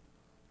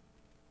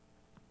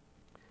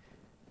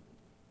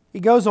 He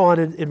goes on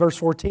in verse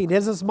 14,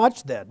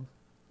 "Inasmuch then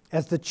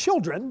as the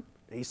children,"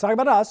 he's talking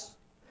about us,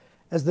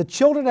 "as the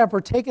children have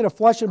partaken of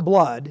flesh and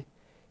blood,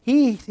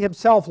 he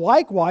himself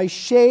likewise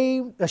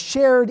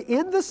shared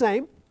in the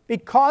same,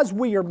 because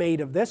we are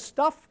made of this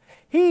stuff,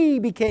 he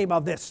became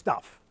of this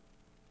stuff."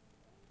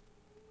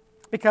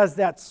 Because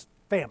that's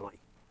family.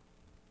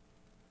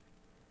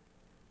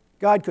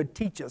 God could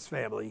teach us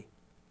family.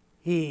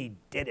 He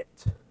did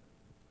it.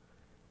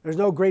 There's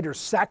no greater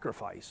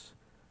sacrifice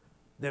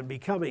than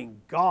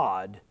becoming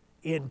God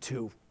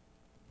into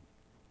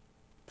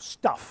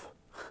stuff.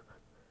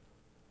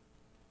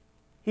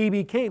 He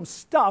became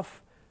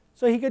stuff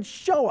so he could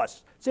show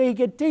us, so he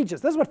could teach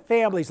us. This is what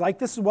family's like.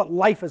 This is what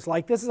life is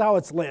like. This is how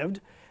it's lived.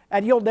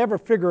 And you'll never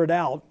figure it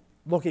out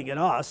looking at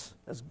us,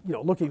 as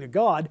looking at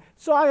God.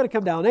 So I'm going to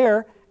come down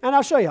there and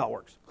I'll show you how it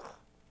works.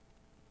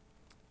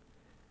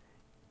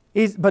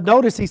 But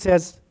notice he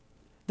says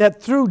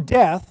that through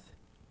death,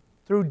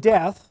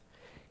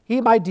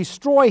 he might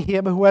destroy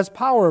him who has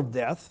power of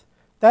death,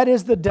 that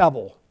is the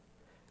devil,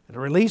 and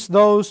release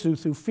those who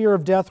through fear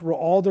of death were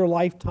all their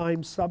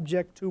lifetime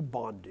subject to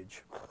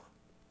bondage.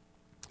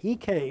 He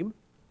came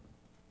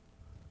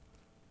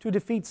to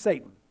defeat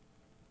Satan.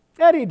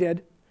 And he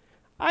did.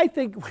 I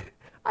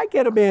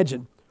can't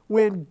imagine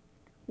when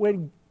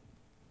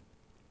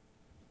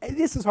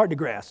this is hard to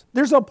grasp.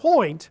 There's a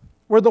point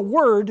where the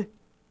Word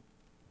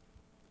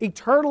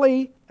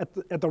eternally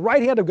at the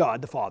right hand of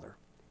God, the Father,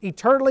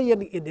 eternally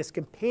in this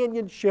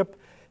companionship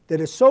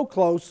that is so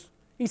close,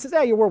 he says,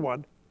 hey, we're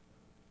one.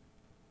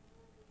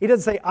 He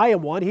doesn't say, I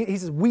am one. He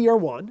says, we are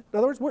one. In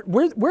other words,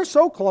 we're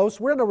so close.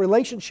 We're in a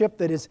relationship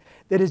that is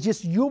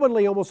just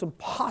humanly almost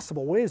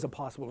impossible. Well, it is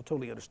impossible to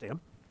totally understand.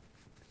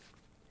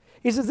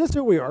 He says, this is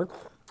who we are,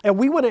 and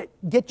we want to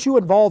get you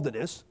involved in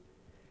this.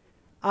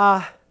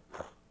 So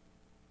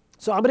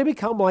I'm going to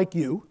become like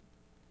you,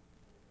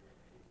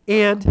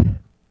 and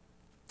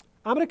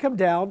I'm going to come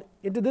down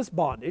into this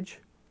bondage,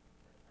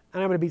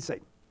 and I'm going to beat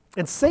Satan.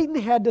 And Satan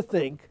had to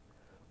think,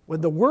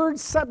 when the Word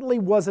suddenly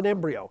was an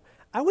embryo.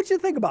 I want you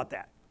to think about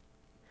that.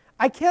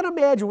 I can't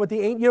imagine what the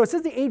angel, it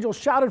says the angel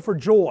shouted for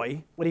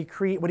joy when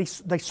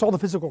they saw the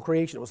physical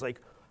creation. It was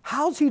like,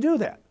 how does he do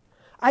that?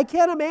 I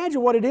can't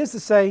imagine what it is to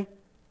say,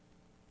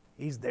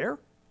 he's there.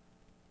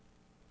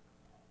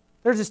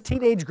 There's this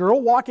teenage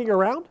girl walking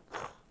around.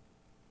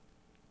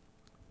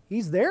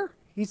 He's there.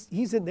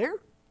 He's in there.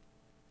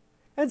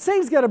 And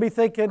Satan's got to be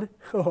thinking,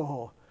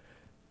 oh,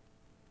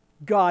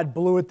 God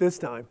blew it this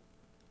time.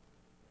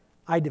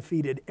 I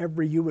defeated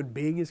every human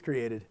being he's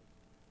created,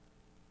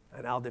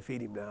 and I'll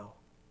defeat him now.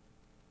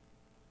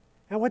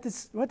 And what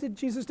did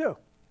Jesus do?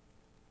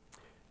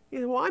 He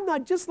said, well, I'm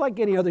not just like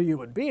any other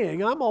human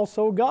being. I'm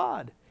also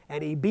God.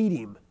 And he beat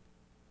him.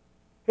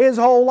 His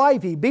whole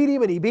life, he beat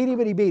him and he beat him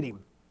and he beat him.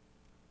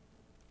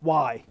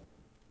 Why?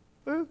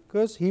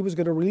 Because he was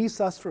going to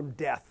release us from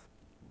death.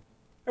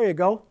 There you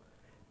go.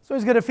 So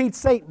he's going to defeat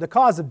Satan, the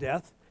cause of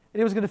death, and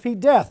he was going to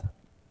defeat death.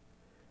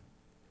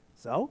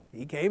 So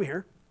he came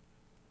here.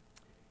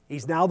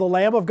 He's now the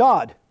Lamb of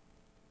God.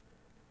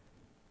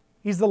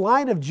 He's the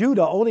Lion of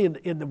Judah only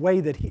in the way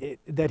that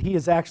he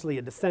is actually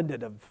a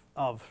descendant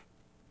of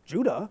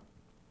Judah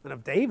and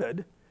of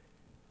David.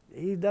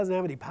 He doesn't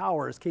have any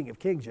power as King of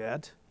Kings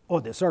yet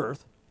on this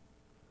earth.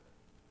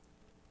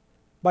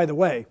 By the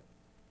way,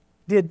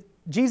 did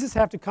Jesus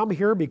have to come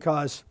here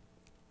because,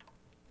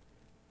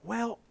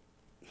 well,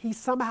 he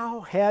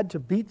somehow had to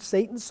beat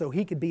Satan so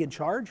he could be in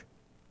charge?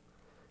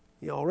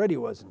 He already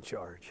was in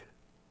charge.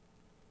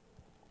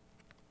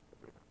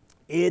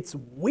 It's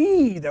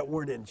we that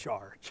weren't in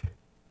charge.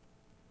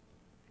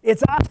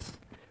 It's us.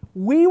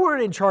 We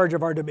weren't in charge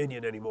of our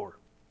dominion anymore.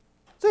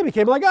 So he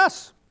became like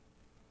us.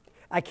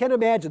 I can't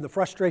imagine the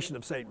frustration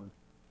of Satan.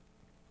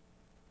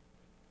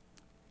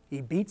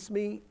 He beats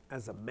me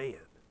as a man.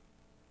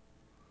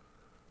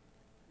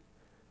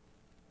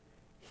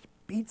 He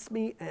beats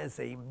me as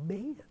a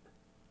man.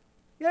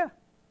 Yeah.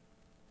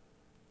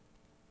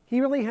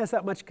 He really has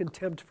that much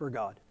contempt for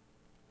God.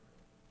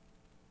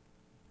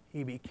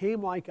 He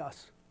became like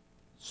us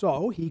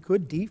so he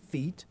could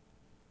defeat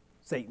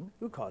Satan,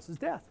 who causes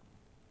death.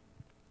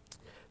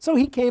 So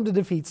he came to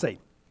defeat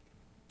Satan.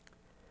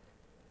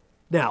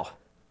 Now,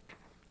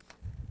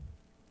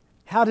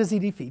 how does he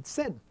defeat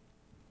sin?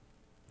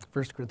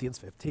 1 Corinthians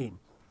 15.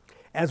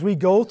 As we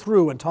go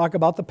through and talk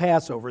about the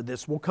Passover,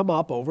 this will come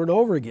up over and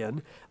over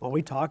again when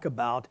we talk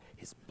about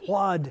his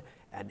blood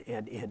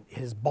and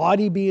his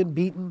body being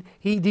beaten.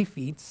 He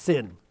defeats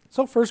sin.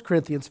 So 1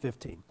 Corinthians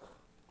 15.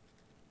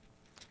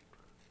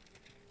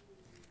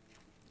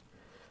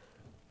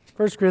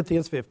 1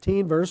 Corinthians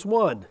 15, verse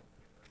 1.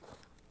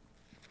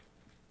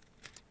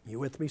 You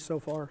with me so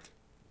far?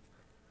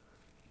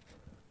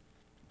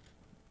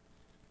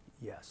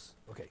 Yes.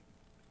 Okay.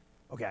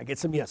 Okay, I get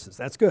some yeses.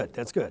 That's good.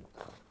 That's good.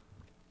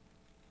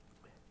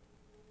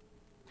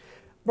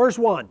 Verse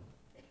 1.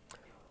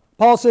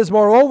 Paul says,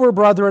 moreover,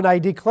 brethren, I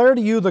declare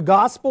to you the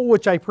gospel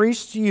which I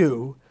preached to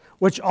you,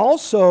 which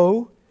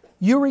also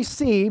you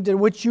received, in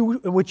which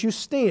you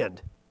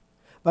stand,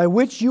 by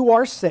which you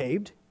are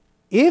saved,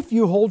 if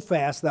you hold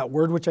fast that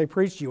word which I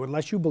preached to you,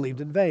 unless you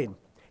believed in vain.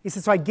 He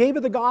says, so I gave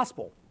you the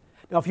gospel.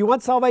 Now, if you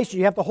want salvation,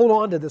 you have to hold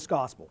on to this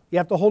gospel. You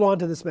have to hold on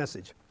to this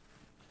message.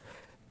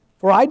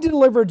 For I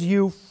delivered to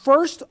you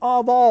first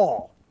of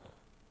all.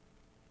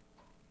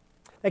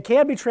 That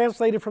can be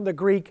translated from the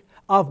Greek,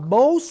 of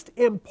most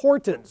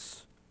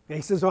importance. Okay,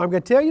 he says, so I'm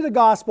going to tell you the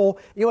gospel.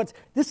 You know what?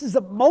 This is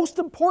the most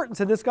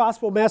importance in this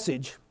gospel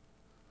message.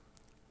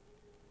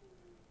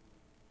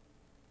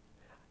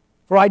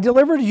 For I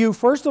delivered to you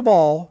first of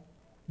all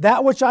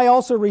that which I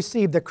also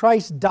received, that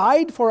Christ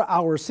died for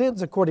our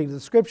sins according to the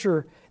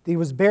Scripture, that He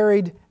was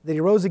buried, that He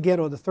rose again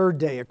on the third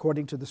day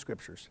according to the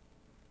Scriptures.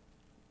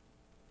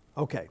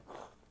 Okay.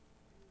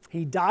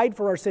 He died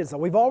for our sins. Now,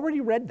 we've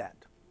already read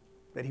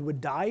that He would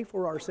die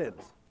for our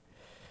sins.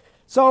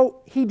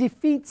 So, He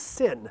defeats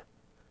sin.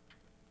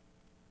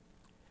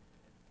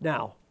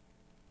 Now,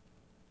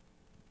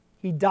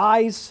 He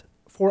dies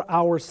for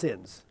our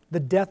sins, the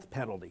death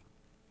penalty.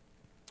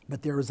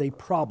 But there is a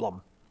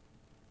problem.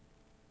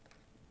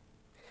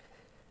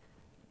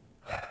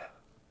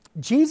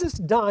 Jesus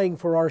dying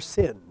for our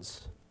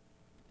sins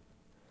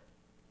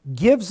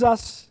gives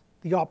us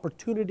the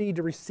opportunity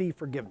to receive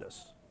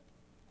forgiveness.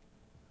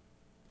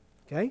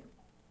 Okay?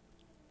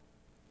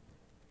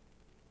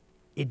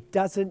 It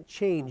doesn't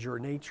change your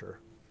nature.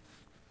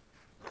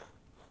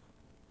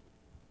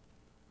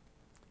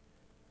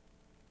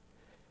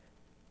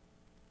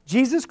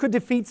 Jesus could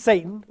defeat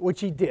Satan,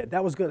 which He did.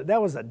 That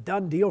was a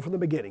done deal from the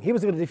beginning. He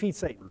was going to defeat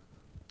Satan.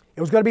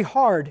 It was going to be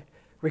hard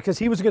because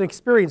He was going to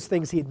experience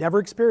things He had never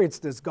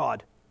experienced as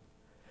God.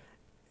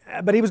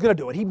 But He was going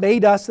to do it. He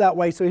made us that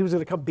way, so He was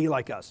going to come be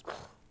like us.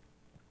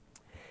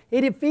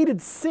 He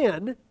defeated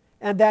sin,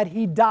 and that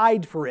He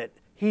died for it.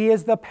 He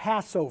is the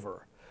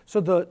Passover. So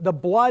the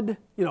blood,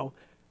 you know,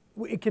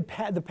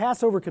 the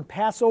Passover can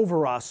pass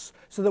over us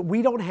so that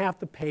we don't have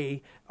to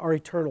pay our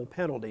eternal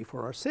penalty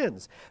for our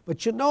sins.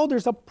 But you know,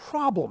 there's a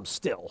problem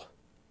still.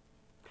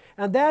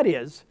 And that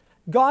is,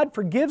 God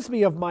forgives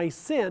me of my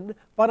sin,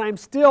 but I'm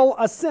still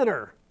a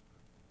sinner.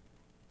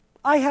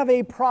 I have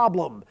a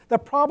problem. The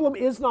problem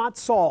is not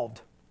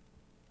solved.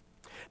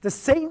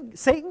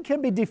 Satan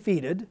can be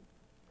defeated.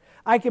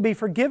 I can be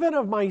forgiven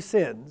of my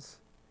sins,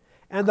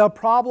 and the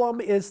problem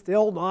is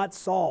still not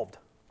solved.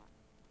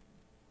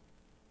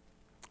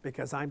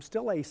 Because I'm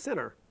still a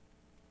sinner.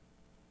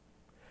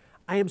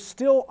 I am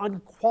still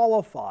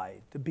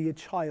unqualified to be a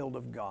child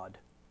of God.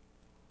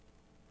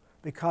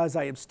 Because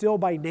I am still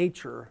by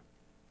nature,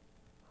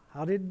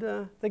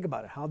 think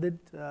about it, how did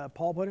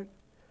Paul put it?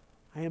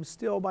 I am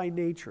still by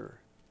nature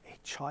a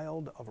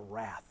child of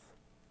wrath.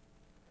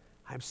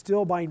 I'm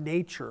still by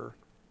nature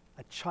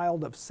a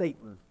child of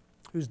Satan,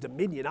 whose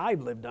dominion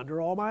I've lived under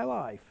all my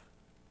life.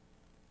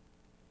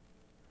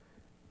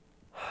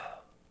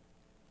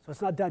 So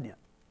it's not done yet.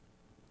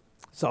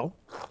 So,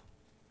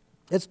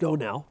 let's go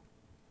now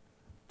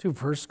to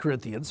 1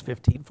 Corinthians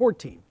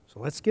 15:14. So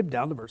let's skip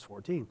down to verse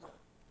 14.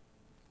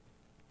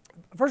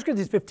 1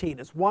 Corinthians 15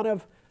 is one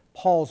of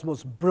Paul's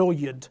most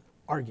brilliant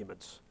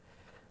arguments.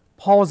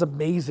 Paul is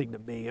amazing to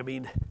me. I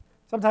mean,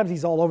 sometimes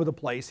he's all over the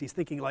place. He's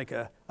thinking like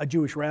a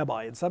Jewish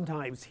rabbi, and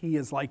sometimes he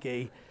is like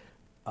a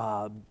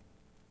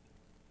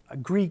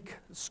Greek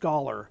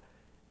scholar,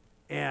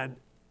 and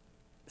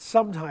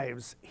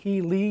sometimes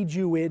he leads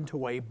you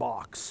into a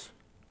box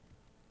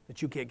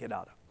that you can't get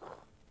out of.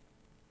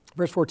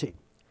 Verse 14.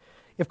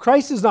 If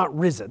Christ is not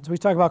risen, so he's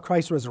talking about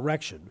Christ's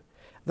resurrection,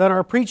 then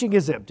our preaching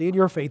is empty, and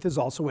your faith is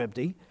also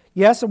empty.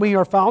 Yes, and we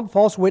are found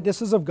false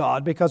witnesses of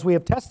God, because we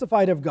have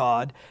testified of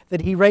God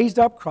that He raised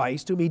up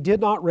Christ, whom He did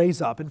not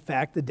raise up. In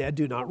fact, the dead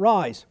do not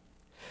rise.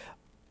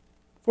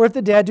 For if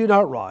the dead do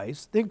not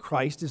rise, then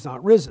Christ is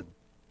not risen.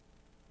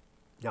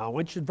 Now, I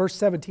want you, verse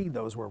 17,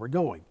 though, is where we're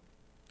going.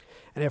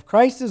 And if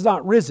Christ is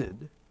not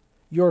risen,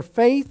 your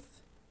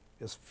faith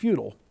is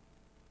futile.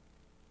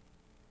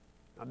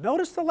 Now,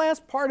 notice the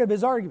last part of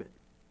his argument.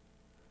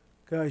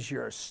 Because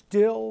you're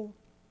still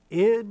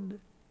in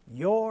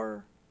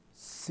your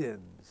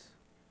sins.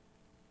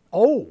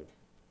 Oh,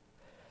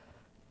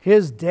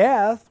 His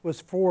death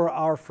was for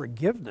our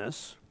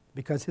forgiveness,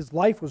 because His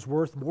life was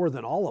worth more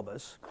than all of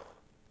us.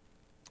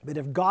 But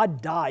if God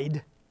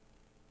died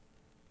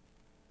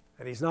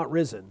and He's not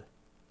risen,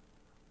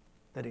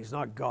 then He's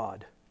not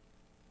God.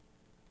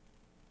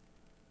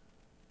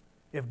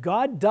 If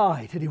God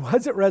died and He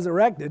wasn't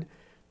resurrected,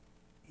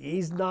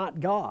 He's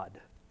not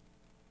God.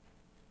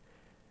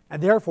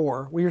 And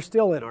therefore, we are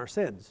still in our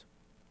sins.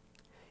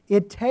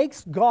 It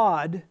takes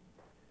God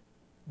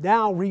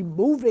now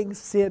removing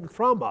sin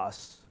from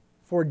us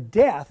for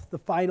death to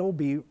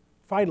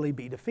finally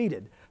be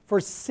defeated.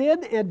 For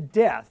sin and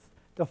death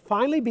to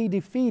finally be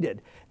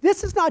defeated.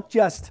 This is not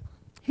just,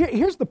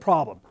 here's the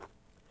problem.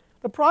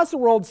 The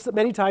Protestant world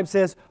many times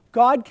says,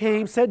 God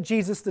came, sent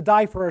Jesus to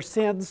die for our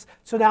sins,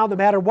 so now no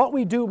matter what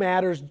we do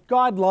matters,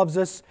 God loves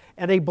us,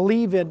 and they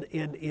believe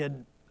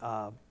in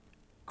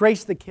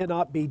grace that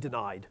cannot be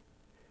denied.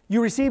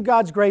 You receive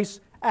God's grace,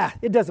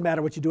 it doesn't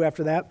matter what you do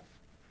after that.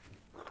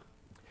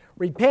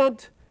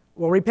 Repent.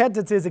 Well,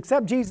 repentance is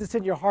accept Jesus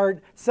in your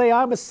heart, say,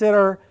 I'm a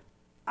sinner,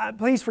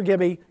 please forgive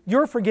me.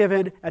 You're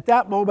forgiven. At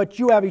that moment,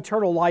 you have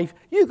eternal life.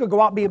 You could go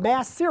out and be a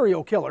mass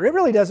serial killer. It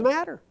really doesn't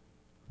matter.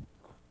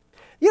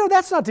 You know,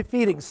 that's not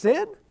defeating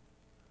sin.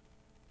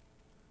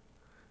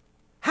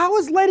 How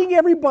is letting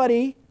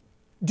everybody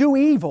do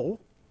evil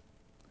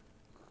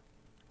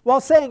while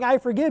saying, I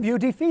forgive you,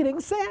 defeating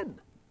sin?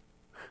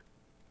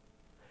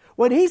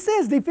 When he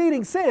says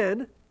defeating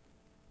sin,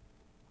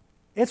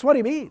 it's what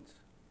he means.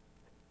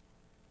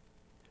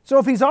 So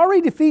if he's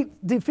already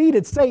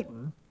defeated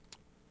Satan,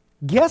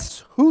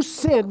 guess whose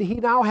sin he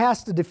now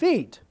has to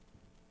defeat?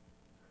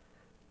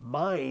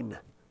 Mine.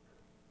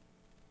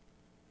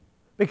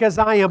 Because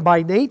I am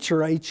by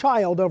nature a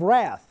child of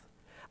wrath.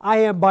 I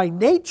am by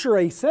nature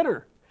a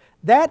sinner.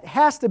 That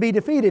has to be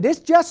defeated. It's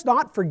just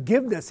not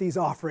forgiveness he's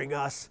offering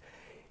us.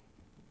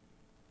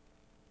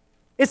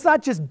 It's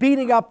not just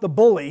beating up the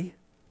bully.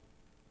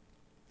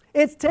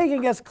 It's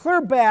taking us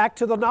clear back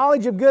to the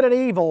knowledge of good and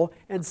evil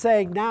and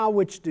saying, now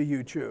which do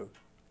you choose?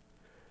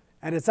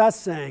 And it's us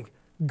saying,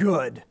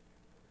 good.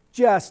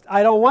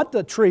 I don't want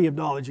the tree of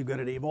knowledge of good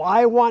and evil.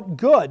 I want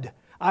good.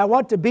 I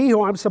want to be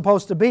who I'm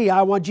supposed to be.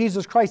 I want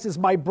Jesus Christ as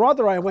my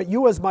brother. I want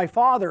you as my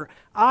father.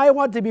 I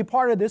want to be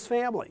part of this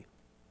family.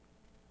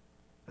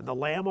 And the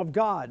Lamb of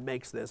God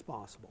makes this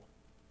possible.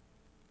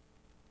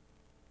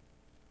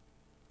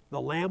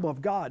 The Lamb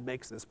of God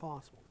makes this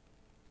possible.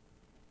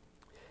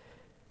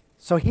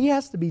 So he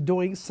has to be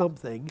doing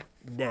something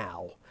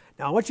now.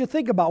 Now I want you to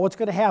think about what's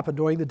going to happen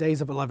during the days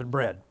of unleavened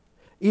bread.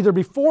 Either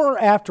before or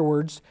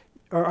afterwards,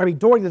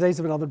 during the days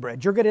of unleavened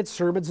bread, you're going to get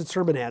sermons and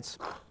sermonettes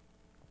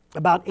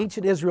about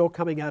ancient Israel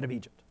coming out of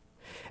Egypt.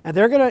 And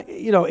they're going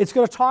to, it's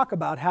going to talk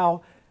about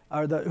how,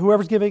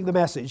 whoever's giving the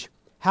message,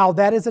 how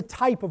that is a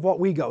type of what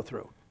we go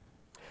through.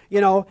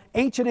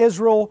 Ancient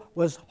Israel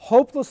was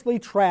hopelessly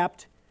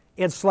trapped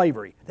in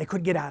slavery. They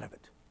couldn't get out of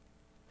it.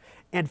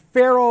 And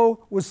Pharaoh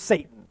was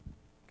Satan.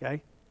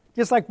 Okay?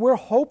 Just like we're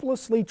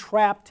hopelessly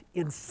trapped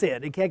in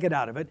sin and can't get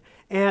out of it,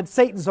 and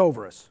Satan's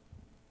over us.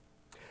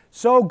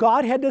 So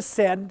God had to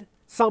send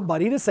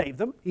somebody to save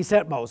them. He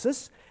sent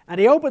Moses,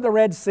 and he opened the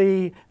Red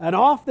Sea, and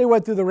off they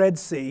went through the Red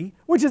Sea,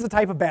 which is a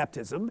type of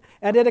baptism,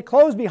 and then it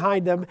closed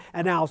behind them,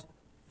 and now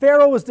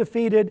Pharaoh was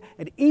defeated,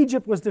 and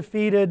Egypt was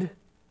defeated.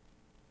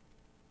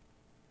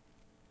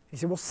 He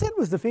said, well, sin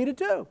was defeated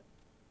too.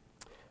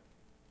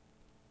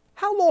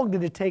 How long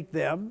did it take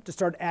them to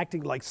start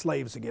acting like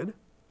slaves again?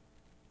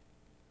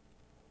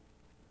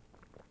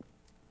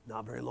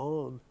 Not very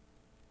long.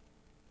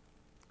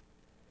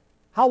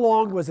 How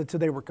long was it till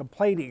they were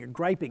complaining and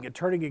griping and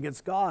turning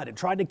against God and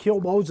trying to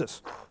kill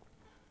Moses?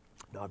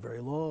 Not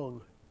very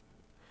long.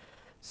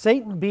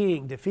 Satan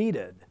being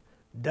defeated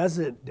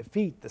doesn't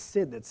defeat the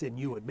sin that's in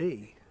you and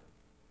me.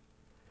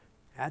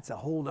 That's a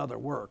whole other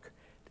work.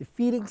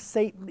 Defeating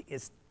Satan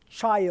is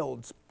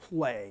child's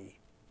play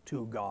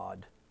to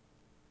God.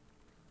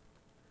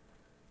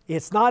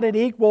 It's not an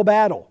equal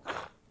battle.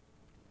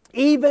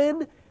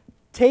 Even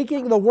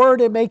taking the Word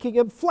and making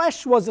him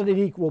flesh wasn't an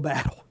equal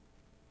battle.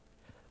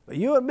 But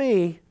you and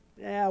me,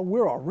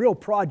 we're a real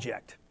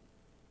project.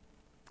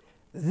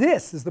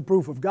 This is the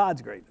proof of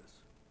God's greatness.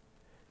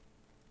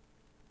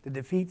 To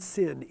defeat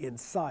sin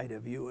inside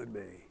of you and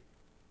me.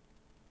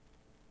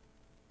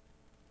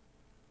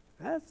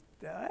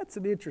 That's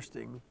an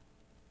interesting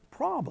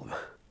problem.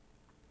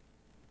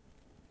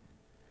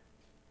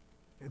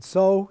 And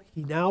so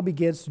he now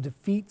begins to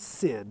defeat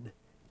sin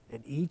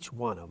in each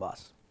one of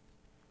us.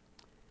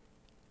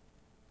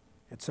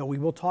 And so we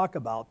will talk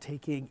about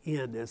taking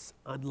in this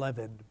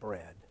unleavened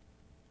bread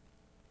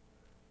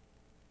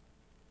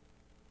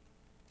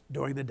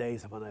during the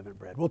days of unleavened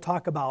bread. We'll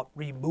talk about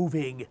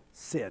removing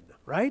sin,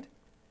 right?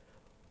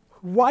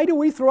 Why do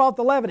we throw out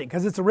the leavening?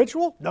 Because it's a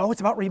ritual? No, it's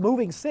about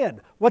removing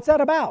sin. What's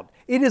that about?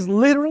 It is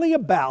literally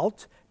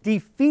about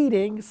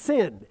defeating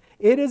sin.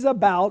 It is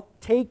about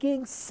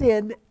taking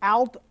sin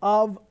out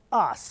of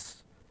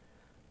us.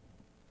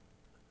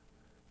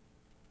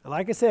 And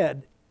like I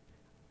said,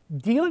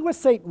 dealing with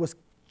Satan was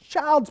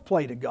child's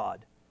play to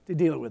God to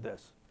deal with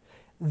this.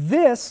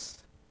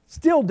 This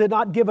still did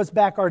not give us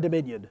back our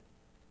dominion.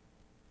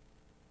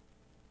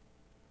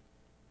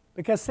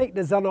 Because Satan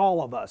has done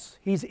all of us.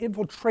 He's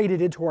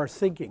infiltrated into our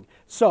thinking.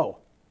 So,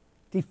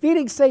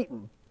 defeating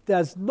Satan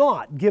does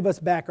not give us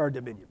back our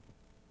dominion.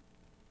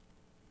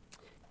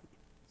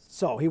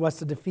 So, he wants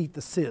to defeat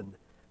the sin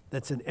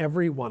that's in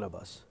every one of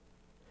us.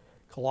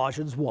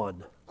 Colossians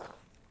 1,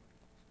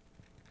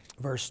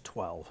 verse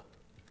 12.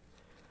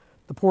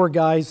 The poor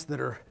guys that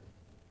are,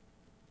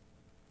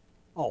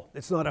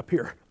 it's not up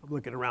here. I'm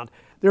looking around.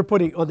 They're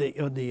putting on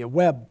the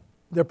web,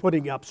 they're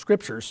putting up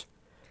scriptures.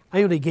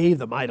 I only gave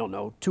them,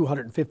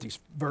 250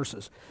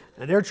 verses.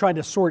 And they're trying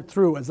to sort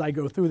through as I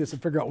go through this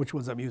and figure out which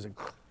ones I'm using.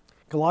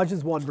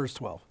 Colossians 1, verse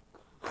 12.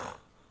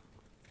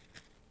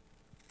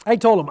 I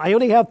told them, I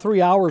only have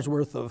 3 hours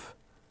worth of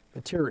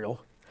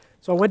material.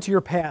 So I went to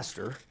your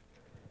pastor.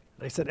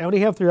 I said, I only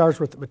have 3 hours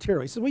worth of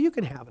material. He said, well, you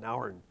can have an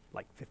hour and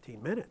like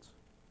 15 minutes.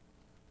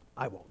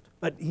 I won't.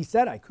 But he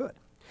said I could.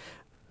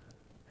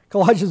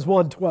 Colossians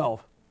 1:12.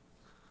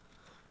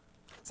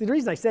 See, the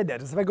reason I said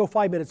that is if I go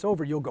 5 minutes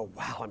over, you'll go,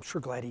 wow, I'm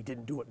sure glad he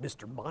didn't do what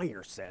Mr.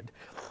 Meyer said.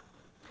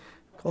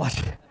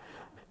 Colossians.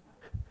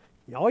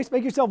 You always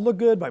make yourself look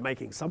good by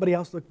making somebody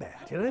else look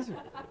bad. You know?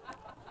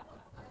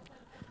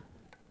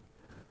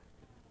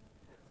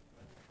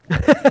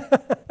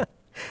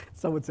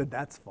 Someone said,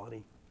 that's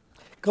funny.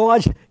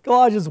 Colossians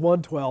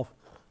 1:12.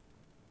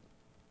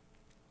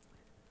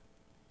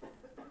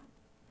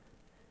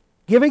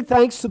 Giving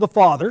thanks to the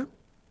Father,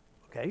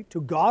 okay,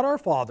 to God our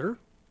Father.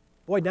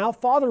 Boy, now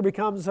Father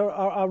becomes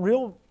a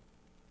real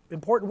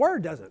important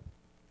word, doesn't it?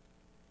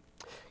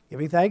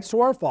 Giving thanks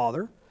to our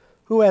Father,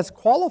 who has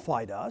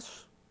qualified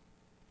us.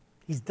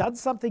 He's done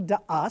something to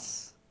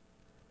us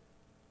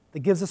that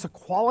gives us a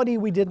quality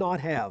we did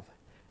not have,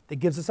 that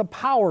gives us a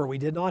power we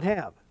did not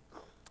have,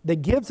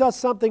 that gives us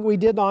something we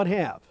did not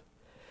have,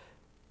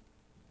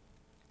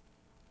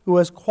 who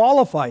has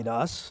qualified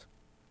us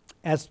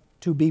as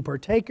to be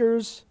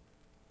partakers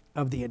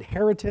of the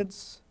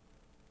inheritance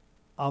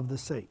of the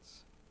saints.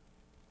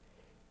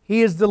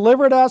 He has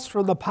delivered us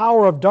from the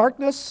power of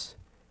darkness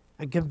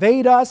and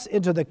conveyed us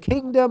into the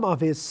kingdom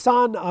of His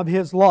Son of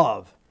His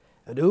love,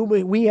 in whom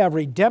we have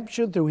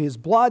redemption through His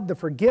blood, the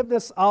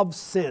forgiveness of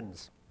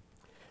sins.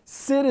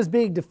 Sin is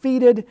being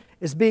defeated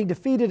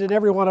in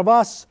every one of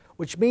us,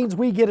 which means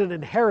we get an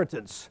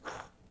inheritance.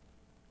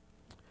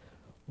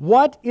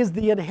 What is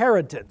the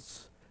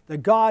inheritance that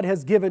God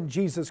has given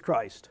Jesus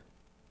Christ?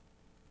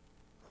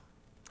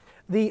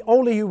 The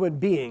only human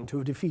being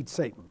to defeat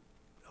Satan.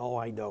 Oh,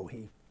 I know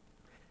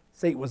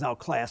Satan was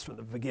outclassed from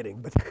the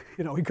beginning, but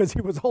because he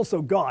was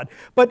also God.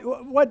 But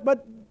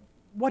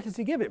what does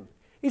He give him?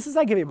 He says,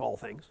 I give him all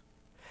things.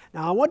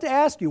 Now, I want to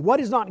ask you, what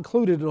is not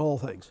included in all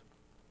things?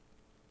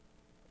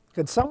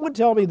 Can someone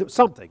tell me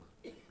something,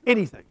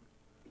 anything,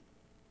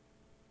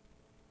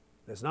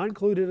 that's not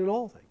included in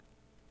all things?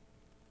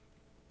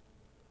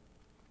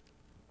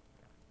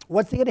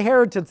 What's the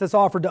inheritance that's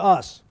offered to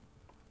us?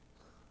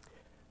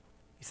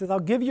 He says, I'll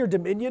give your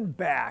dominion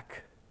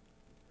back,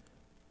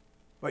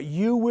 but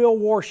you will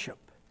worship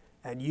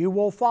and you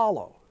will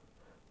follow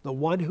the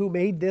one who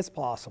made this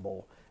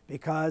possible,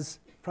 because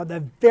from the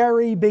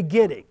very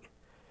beginning,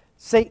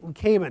 Satan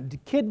came and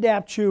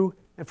kidnapped you,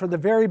 and from the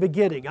very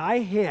beginning, I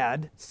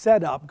had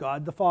set up,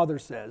 God the Father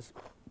says,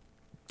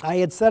 I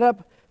had set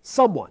up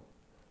someone,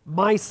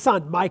 my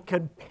son, my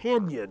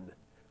companion,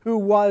 who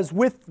was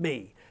with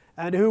me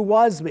and who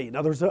was me. In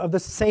other words, of the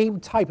same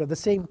type, of the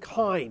same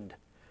kind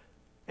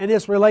in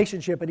this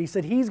relationship. And He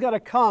said He's going to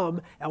come,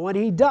 and when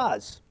He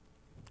does,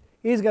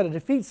 He's going to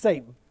defeat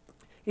Satan.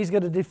 He's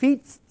going to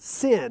defeat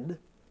sin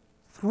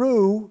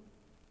through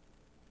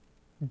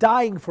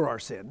dying for our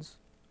sins,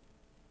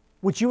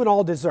 which you and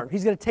all deserve.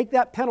 He's going to take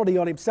that penalty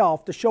on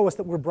Himself to show us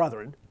that we're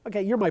brethren.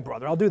 Okay, you're my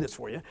brother, I'll do this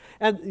for you.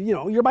 And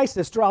you're my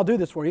sister, I'll do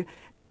this for you.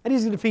 And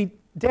He's going to defeat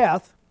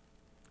death.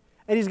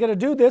 And He's going to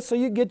do this so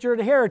you get your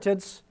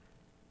inheritance.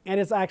 And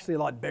it's actually a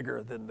lot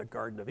bigger than the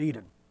Garden of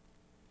Eden.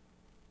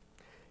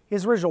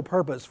 His original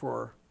purpose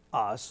for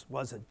us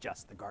wasn't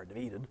just the Garden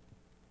of Eden.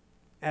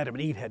 Adam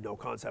and Eve had no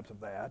concept of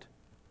that.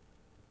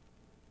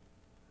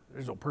 The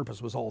original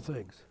purpose was all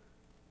things.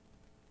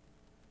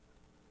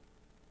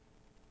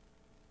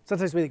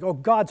 Sometimes we think, oh,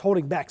 God's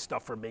holding back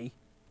stuff from me.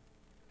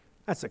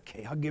 That's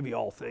okay, I'll give you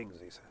all things,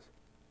 He says.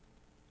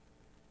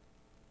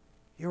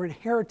 Your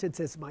inheritance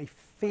is my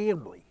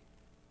family,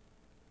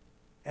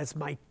 as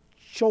my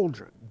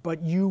children,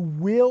 but you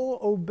will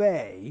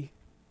obey,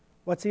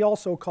 what's He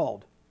also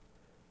called?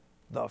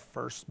 The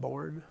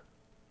firstborn.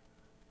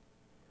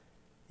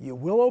 You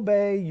will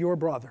obey your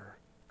brother,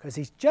 because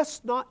he's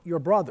just not your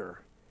brother,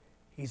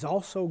 He's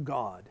also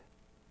God.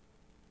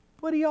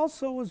 But He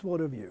also is one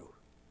of you.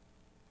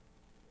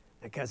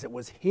 Because it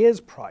was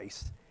His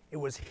price, it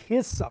was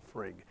His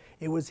suffering,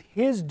 it was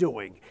His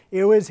doing,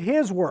 it was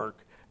His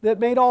work that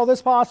made all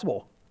this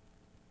possible.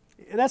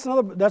 And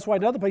that's why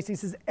another place He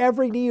says,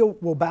 every knee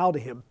will bow to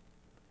Him.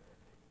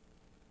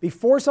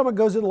 Before someone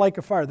goes in the lake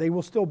of fire, they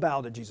will still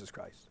bow to Jesus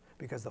Christ,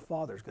 because the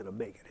Father's going to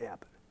make it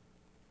happen.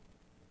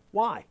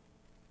 Why?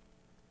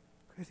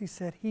 Because He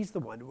said He's the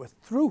one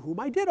through whom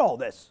I did all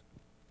this.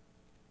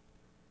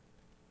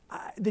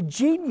 The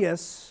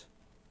genius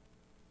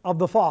of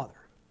the Father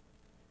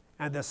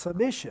and the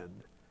submission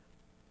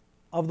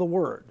of the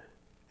Word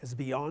is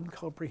beyond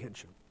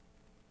comprehension.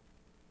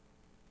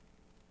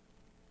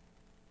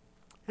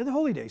 And the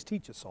holy days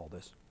teach us all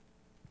this.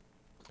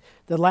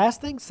 The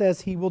last thing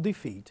says He will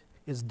defeat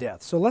is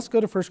death. So let's go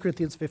to 1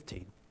 Corinthians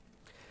 15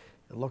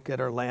 and look at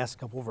our last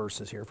couple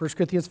verses here. 1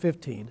 Corinthians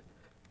 15,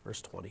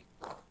 verse 20.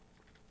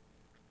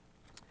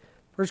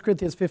 1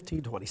 Corinthians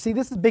 15, 20. See,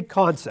 this is big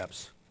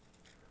concepts.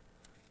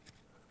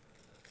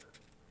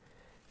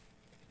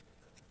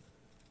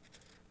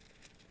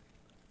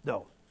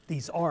 No,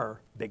 these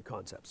are big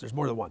concepts. There's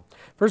more than one.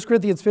 1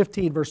 Corinthians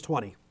 15, verse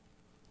 20.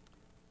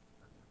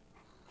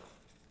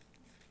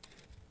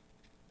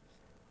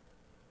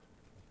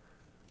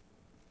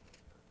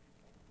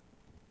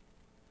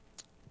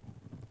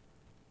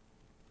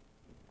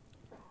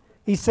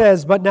 He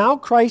says, but now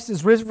Christ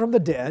is risen from the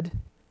dead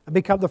and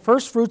become the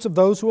first fruits of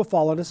those who have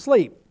fallen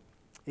asleep.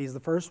 He's the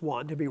first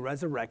one to be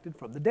resurrected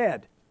from the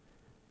dead.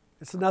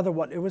 It's another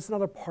one. It was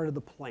another part of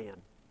the plan.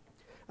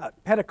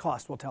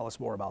 Pentecost will tell us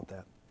more about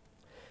that.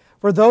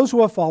 For those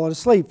who have fallen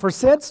asleep. For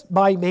since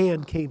by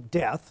man came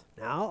death.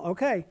 Now,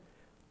 okay.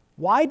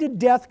 Why did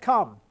death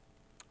come?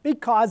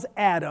 Because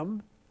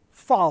Adam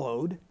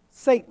followed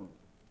Satan.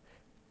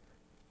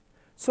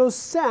 So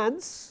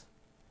since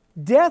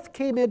death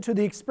came into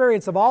the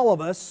experience of all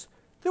of us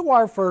through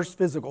our first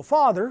physical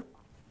father,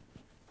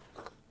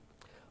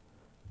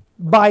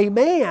 by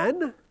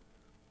man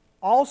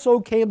also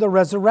came the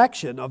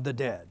resurrection of the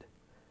dead.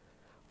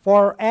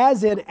 For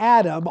as in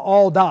Adam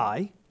all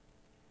die,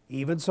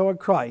 even so in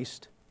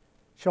Christ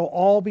shall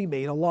all be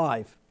made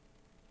alive.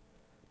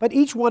 But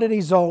each one in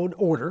his own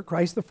order,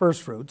 Christ the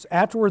firstfruits,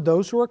 afterward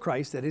those who are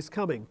Christ at his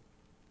coming.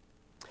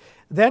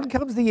 Then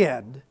comes the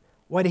end,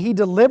 when he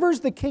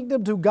delivers the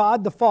kingdom to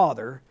God the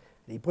Father,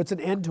 and he puts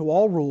an end to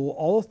all rule,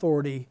 all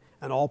authority,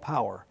 and all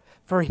power.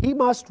 For he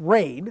must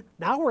reign.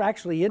 Now we're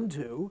actually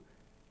into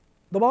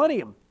the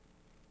millennium,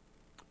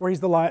 where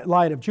he's the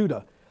Lion of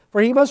Judah.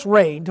 For he must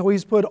reign till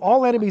he's put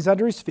all enemies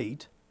under his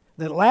feet.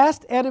 The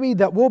last enemy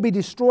that will be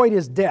destroyed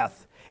is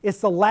death. It's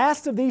the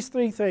last of these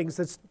three things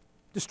that's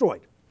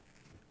destroyed.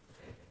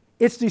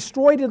 It's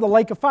destroyed in the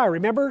lake of fire.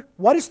 Remember,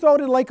 what is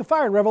thrown in the lake of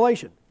fire in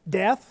Revelation?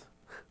 Death.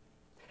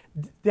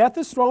 Death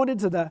is thrown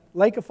into the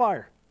lake of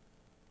fire.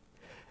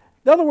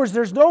 In other words,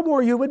 there's no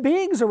more human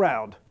beings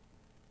around.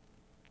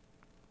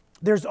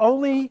 There's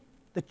only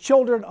the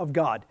children of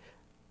God.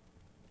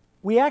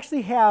 We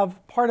actually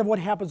have part of what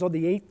happens on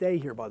the 8th day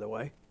here, by the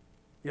way.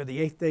 You know, the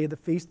 8th day of the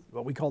feast,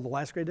 what we call the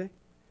last great day.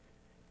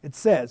 It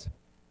says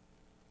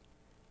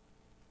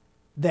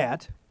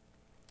that,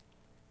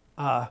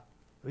 let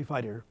me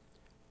find here.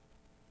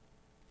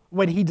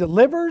 When he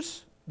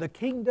delivers the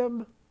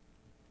kingdom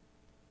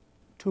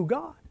to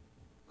God.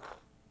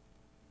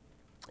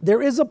 There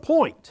is a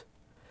point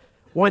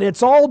when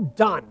it's all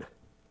done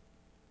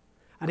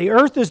and the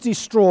earth is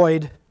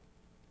destroyed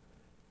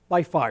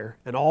by fire,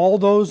 and all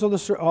those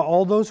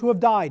who have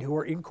died who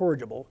are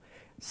incorrigible.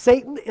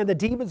 Satan and the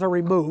demons are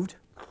removed.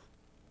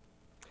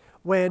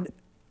 When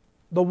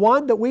the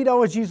one that we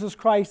know as Jesus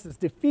Christ has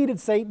defeated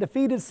Satan,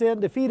 defeated sin,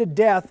 defeated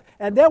death,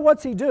 and then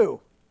what's he do?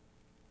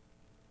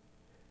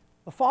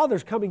 The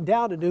Father's coming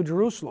down to New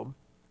Jerusalem,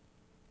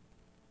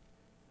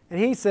 and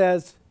he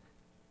says,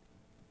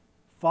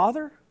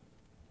 Father,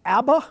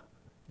 Abba,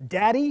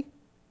 Daddy,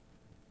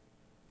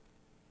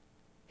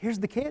 here's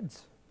the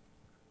kids.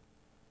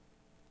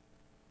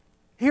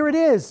 Here it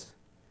is.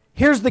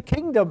 Here's the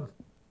kingdom.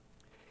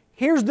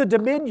 Here's the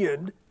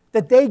dominion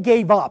that they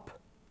gave up.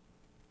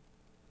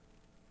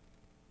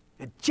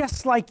 And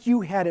just like you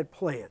had it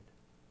planned,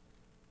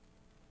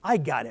 I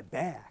got it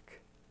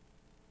back.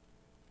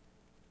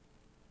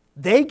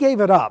 They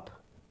gave it up,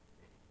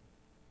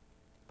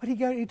 but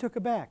he took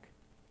it back.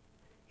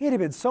 It'd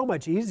have been so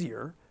much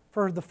easier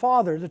for the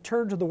Father to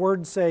turn to the Word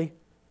and say,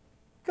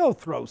 go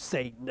throw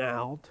Satan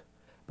out.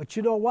 But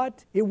you know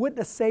what? It wouldn't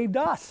have saved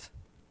us.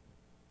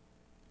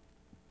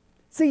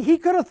 See, he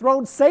could have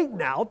thrown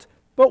Satan out,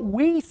 but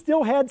we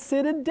still had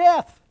sin and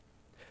death.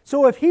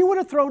 So if he would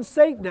have thrown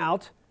Satan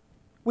out,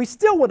 we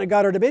still wouldn't have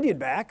got our dominion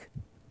back.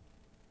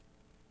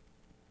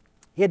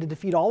 He had to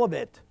defeat all of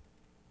it.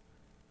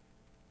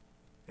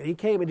 And he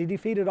came and he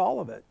defeated all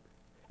of it.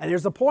 And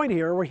there's a point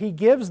here where he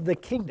gives the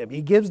kingdom,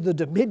 he gives the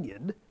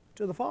dominion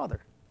to the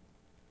Father.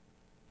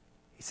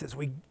 He says,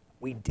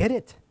 we did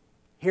it.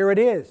 Here it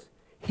is.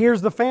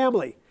 Here's the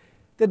family.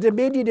 The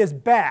dominion is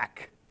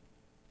back.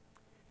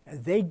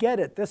 And they get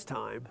it this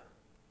time.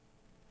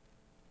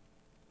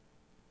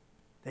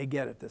 They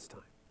get it this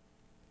time.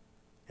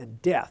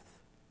 And death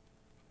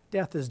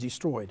is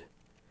destroyed.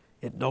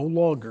 It no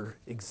longer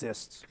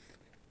exists.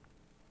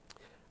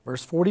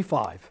 Verse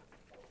 45.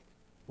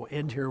 We'll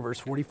end here, verse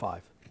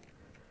 45.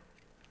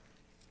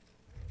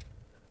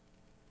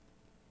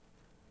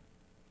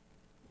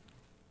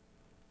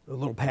 A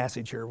little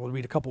passage here. We'll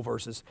read a couple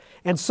verses.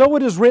 And so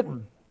it is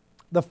written,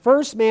 the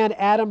first man,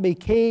 Adam,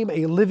 became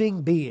a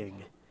living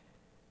being.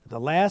 The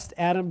last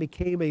Adam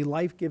became a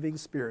life-giving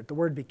spirit. The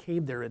word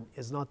became there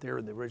is not there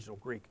in the original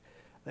Greek.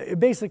 It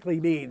basically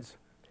means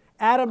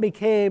Adam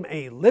became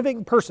a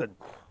living person.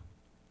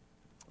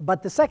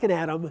 But the second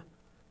Adam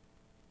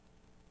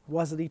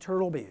was an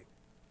eternal being.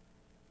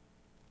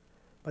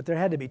 But there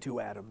had to be two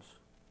Adams,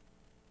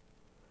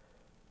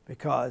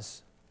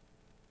 because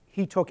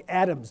he took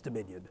Adam's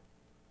dominion.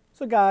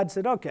 So God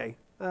said, okay,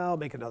 I'll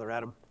make another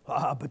Adam.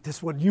 But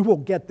this one, you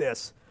won't get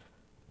this.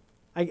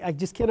 I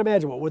just can't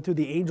imagine what went through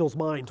the angels'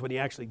 minds when he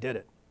actually did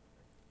it.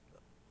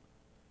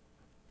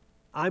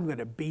 I'm going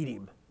to beat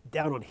him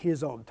down on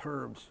his own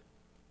terms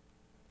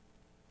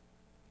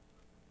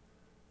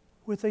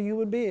with a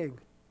human being.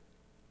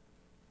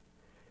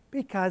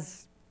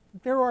 Because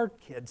there are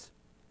kids.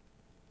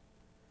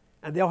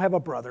 And they'll have a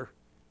brother.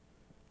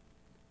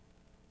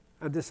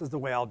 And this is the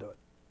way I'll do it.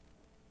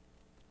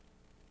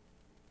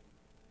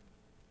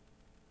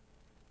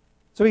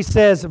 So he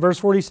says in verse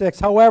 46,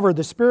 however,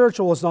 the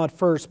spiritual is not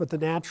first, but the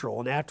natural,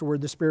 and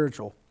afterward the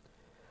spiritual.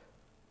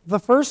 The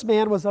first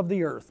man was of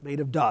the earth, made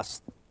of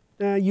dust.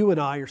 You and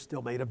I are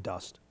still made of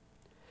dust.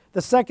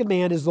 The second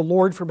man is the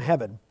Lord from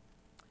heaven.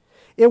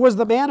 It was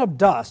the man of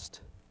dust,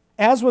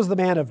 as was the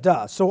man of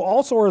dust, so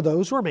also are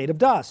those who are made of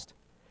dust.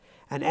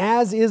 And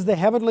as is the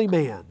heavenly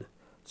man,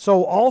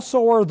 so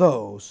also are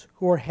those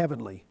who are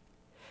heavenly.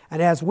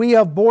 And as we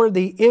have borne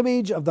the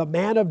image of the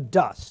man of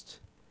dust,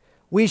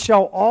 we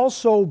shall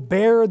also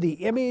bear the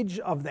image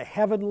of the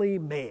heavenly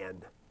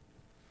man.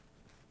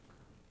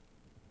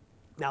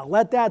 Now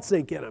let that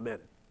sink in a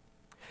minute.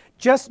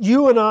 Just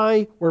you and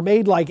I were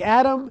made like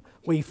Adam.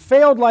 We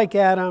failed like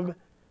Adam,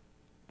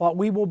 but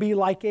we will be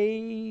like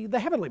the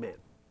heavenly man.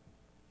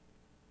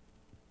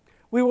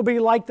 We will be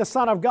like the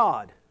Son of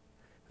God,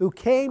 who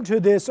came to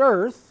this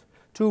earth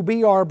to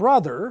be our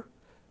brother,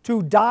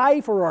 to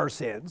die for our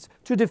sins,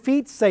 to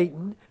defeat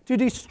Satan, to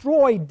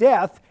destroy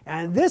death.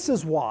 And this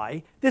is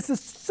why this is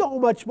so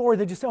much more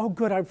than just, oh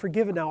good, I'm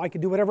forgiven now, I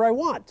can do whatever I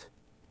want.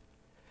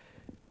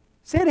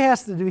 Sin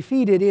has to be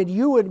defeated in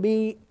you and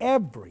me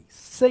every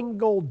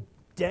single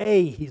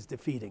day. He's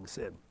defeating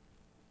sin,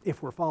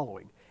 if we're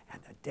following.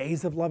 And the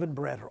days of leavened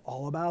bread are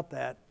all about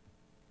that.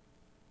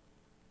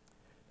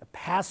 The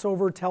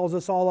Passover tells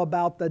us all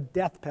about the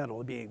death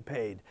penalty being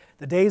paid.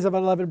 The days of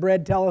unleavened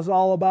bread tell us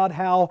all about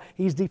how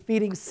He's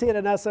defeating sin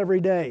in us every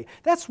day.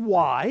 That's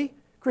why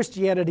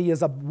Christianity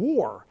is a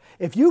war.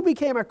 If you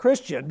became a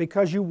Christian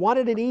because you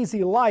wanted an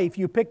easy life,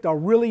 you picked a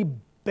really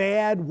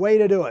bad way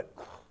to do it.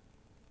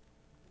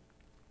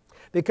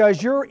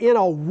 Because you're in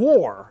a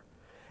war,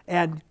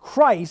 and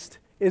Christ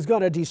is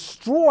going to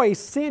destroy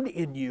sin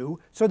in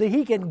you so that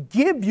He can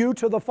give you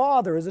to the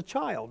Father as a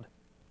child.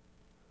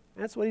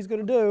 That's what He's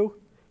going to do.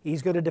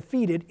 He's going to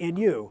defeat it in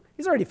you.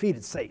 He's already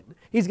defeated Satan.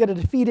 He's going to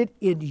defeat it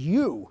in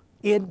you,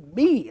 in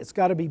me. It's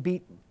got to be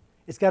beaten.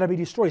 It's got to be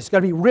destroyed. It's got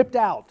to be ripped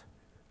out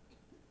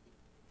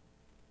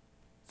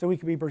so we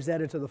can be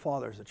presented to the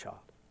Father as a child.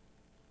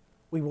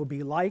 We will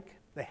be like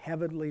the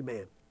heavenly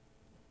man.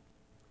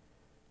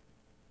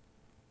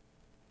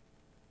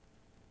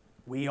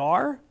 We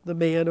are the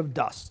man of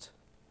dust.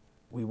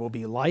 We will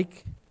be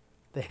like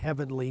the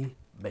heavenly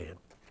man.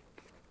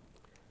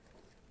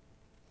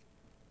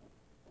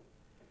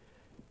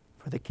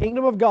 For the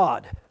kingdom of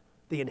God,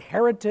 the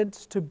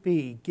inheritance to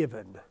be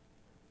given,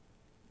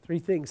 three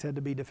things had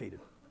to be defeated.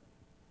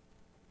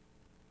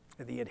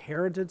 And the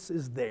inheritance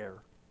is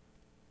there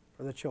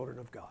for the children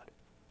of God.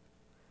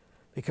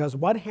 Because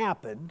what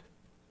happened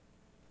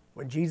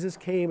when Jesus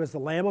came as the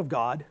Lamb of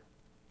God,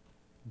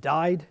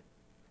 died,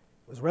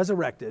 was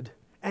resurrected,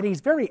 and He's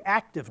very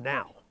active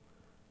now.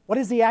 What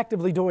is He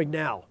actively doing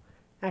now?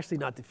 Actually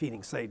not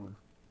defeating Satan.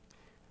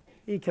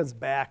 He comes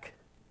back.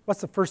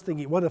 What's the first thing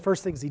one of the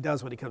first things He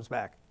does when He comes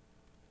back?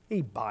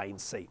 He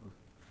binds Satan.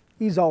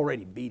 He's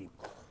already beat him.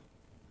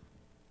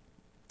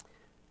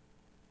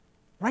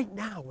 Right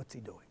now, what's He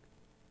doing?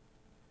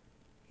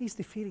 He's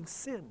defeating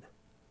sin.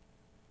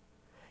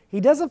 He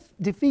doesn't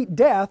defeat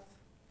death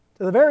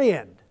to the very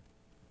end.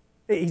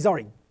 He's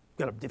already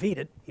going to defeat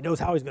it. He knows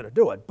how He's going to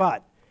do it,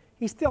 but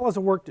He still has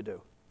a work to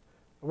do.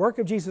 The work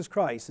of Jesus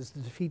Christ is to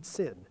defeat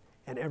sin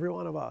and every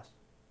one of us.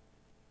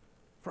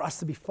 For us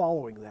to be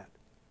following that,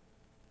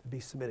 to be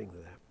submitting to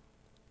that.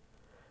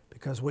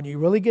 Because when you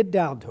really get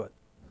down to it,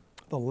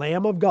 the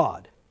Lamb of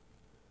God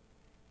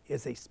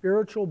is a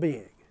spiritual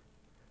being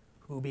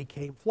who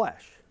became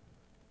flesh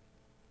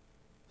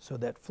so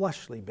that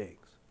fleshly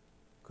beings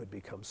could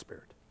become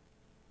spirit.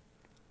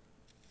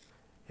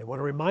 I want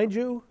to remind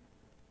you,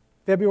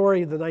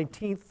 February the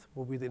 19th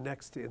will be the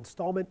next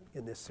installment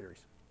in this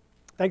series.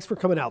 Thanks for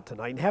coming out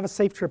tonight, and have a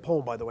safe trip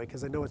home, by the way,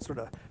 because I know it's sort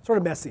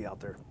of messy out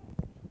there.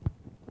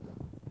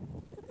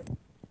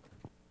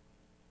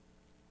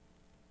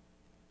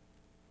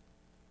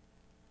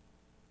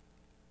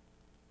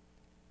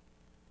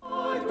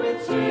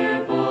 With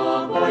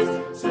cheerful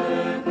voice,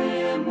 serve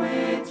Him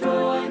with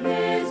joy,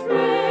 His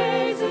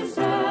praises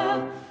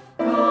tell.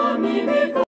 Come ye before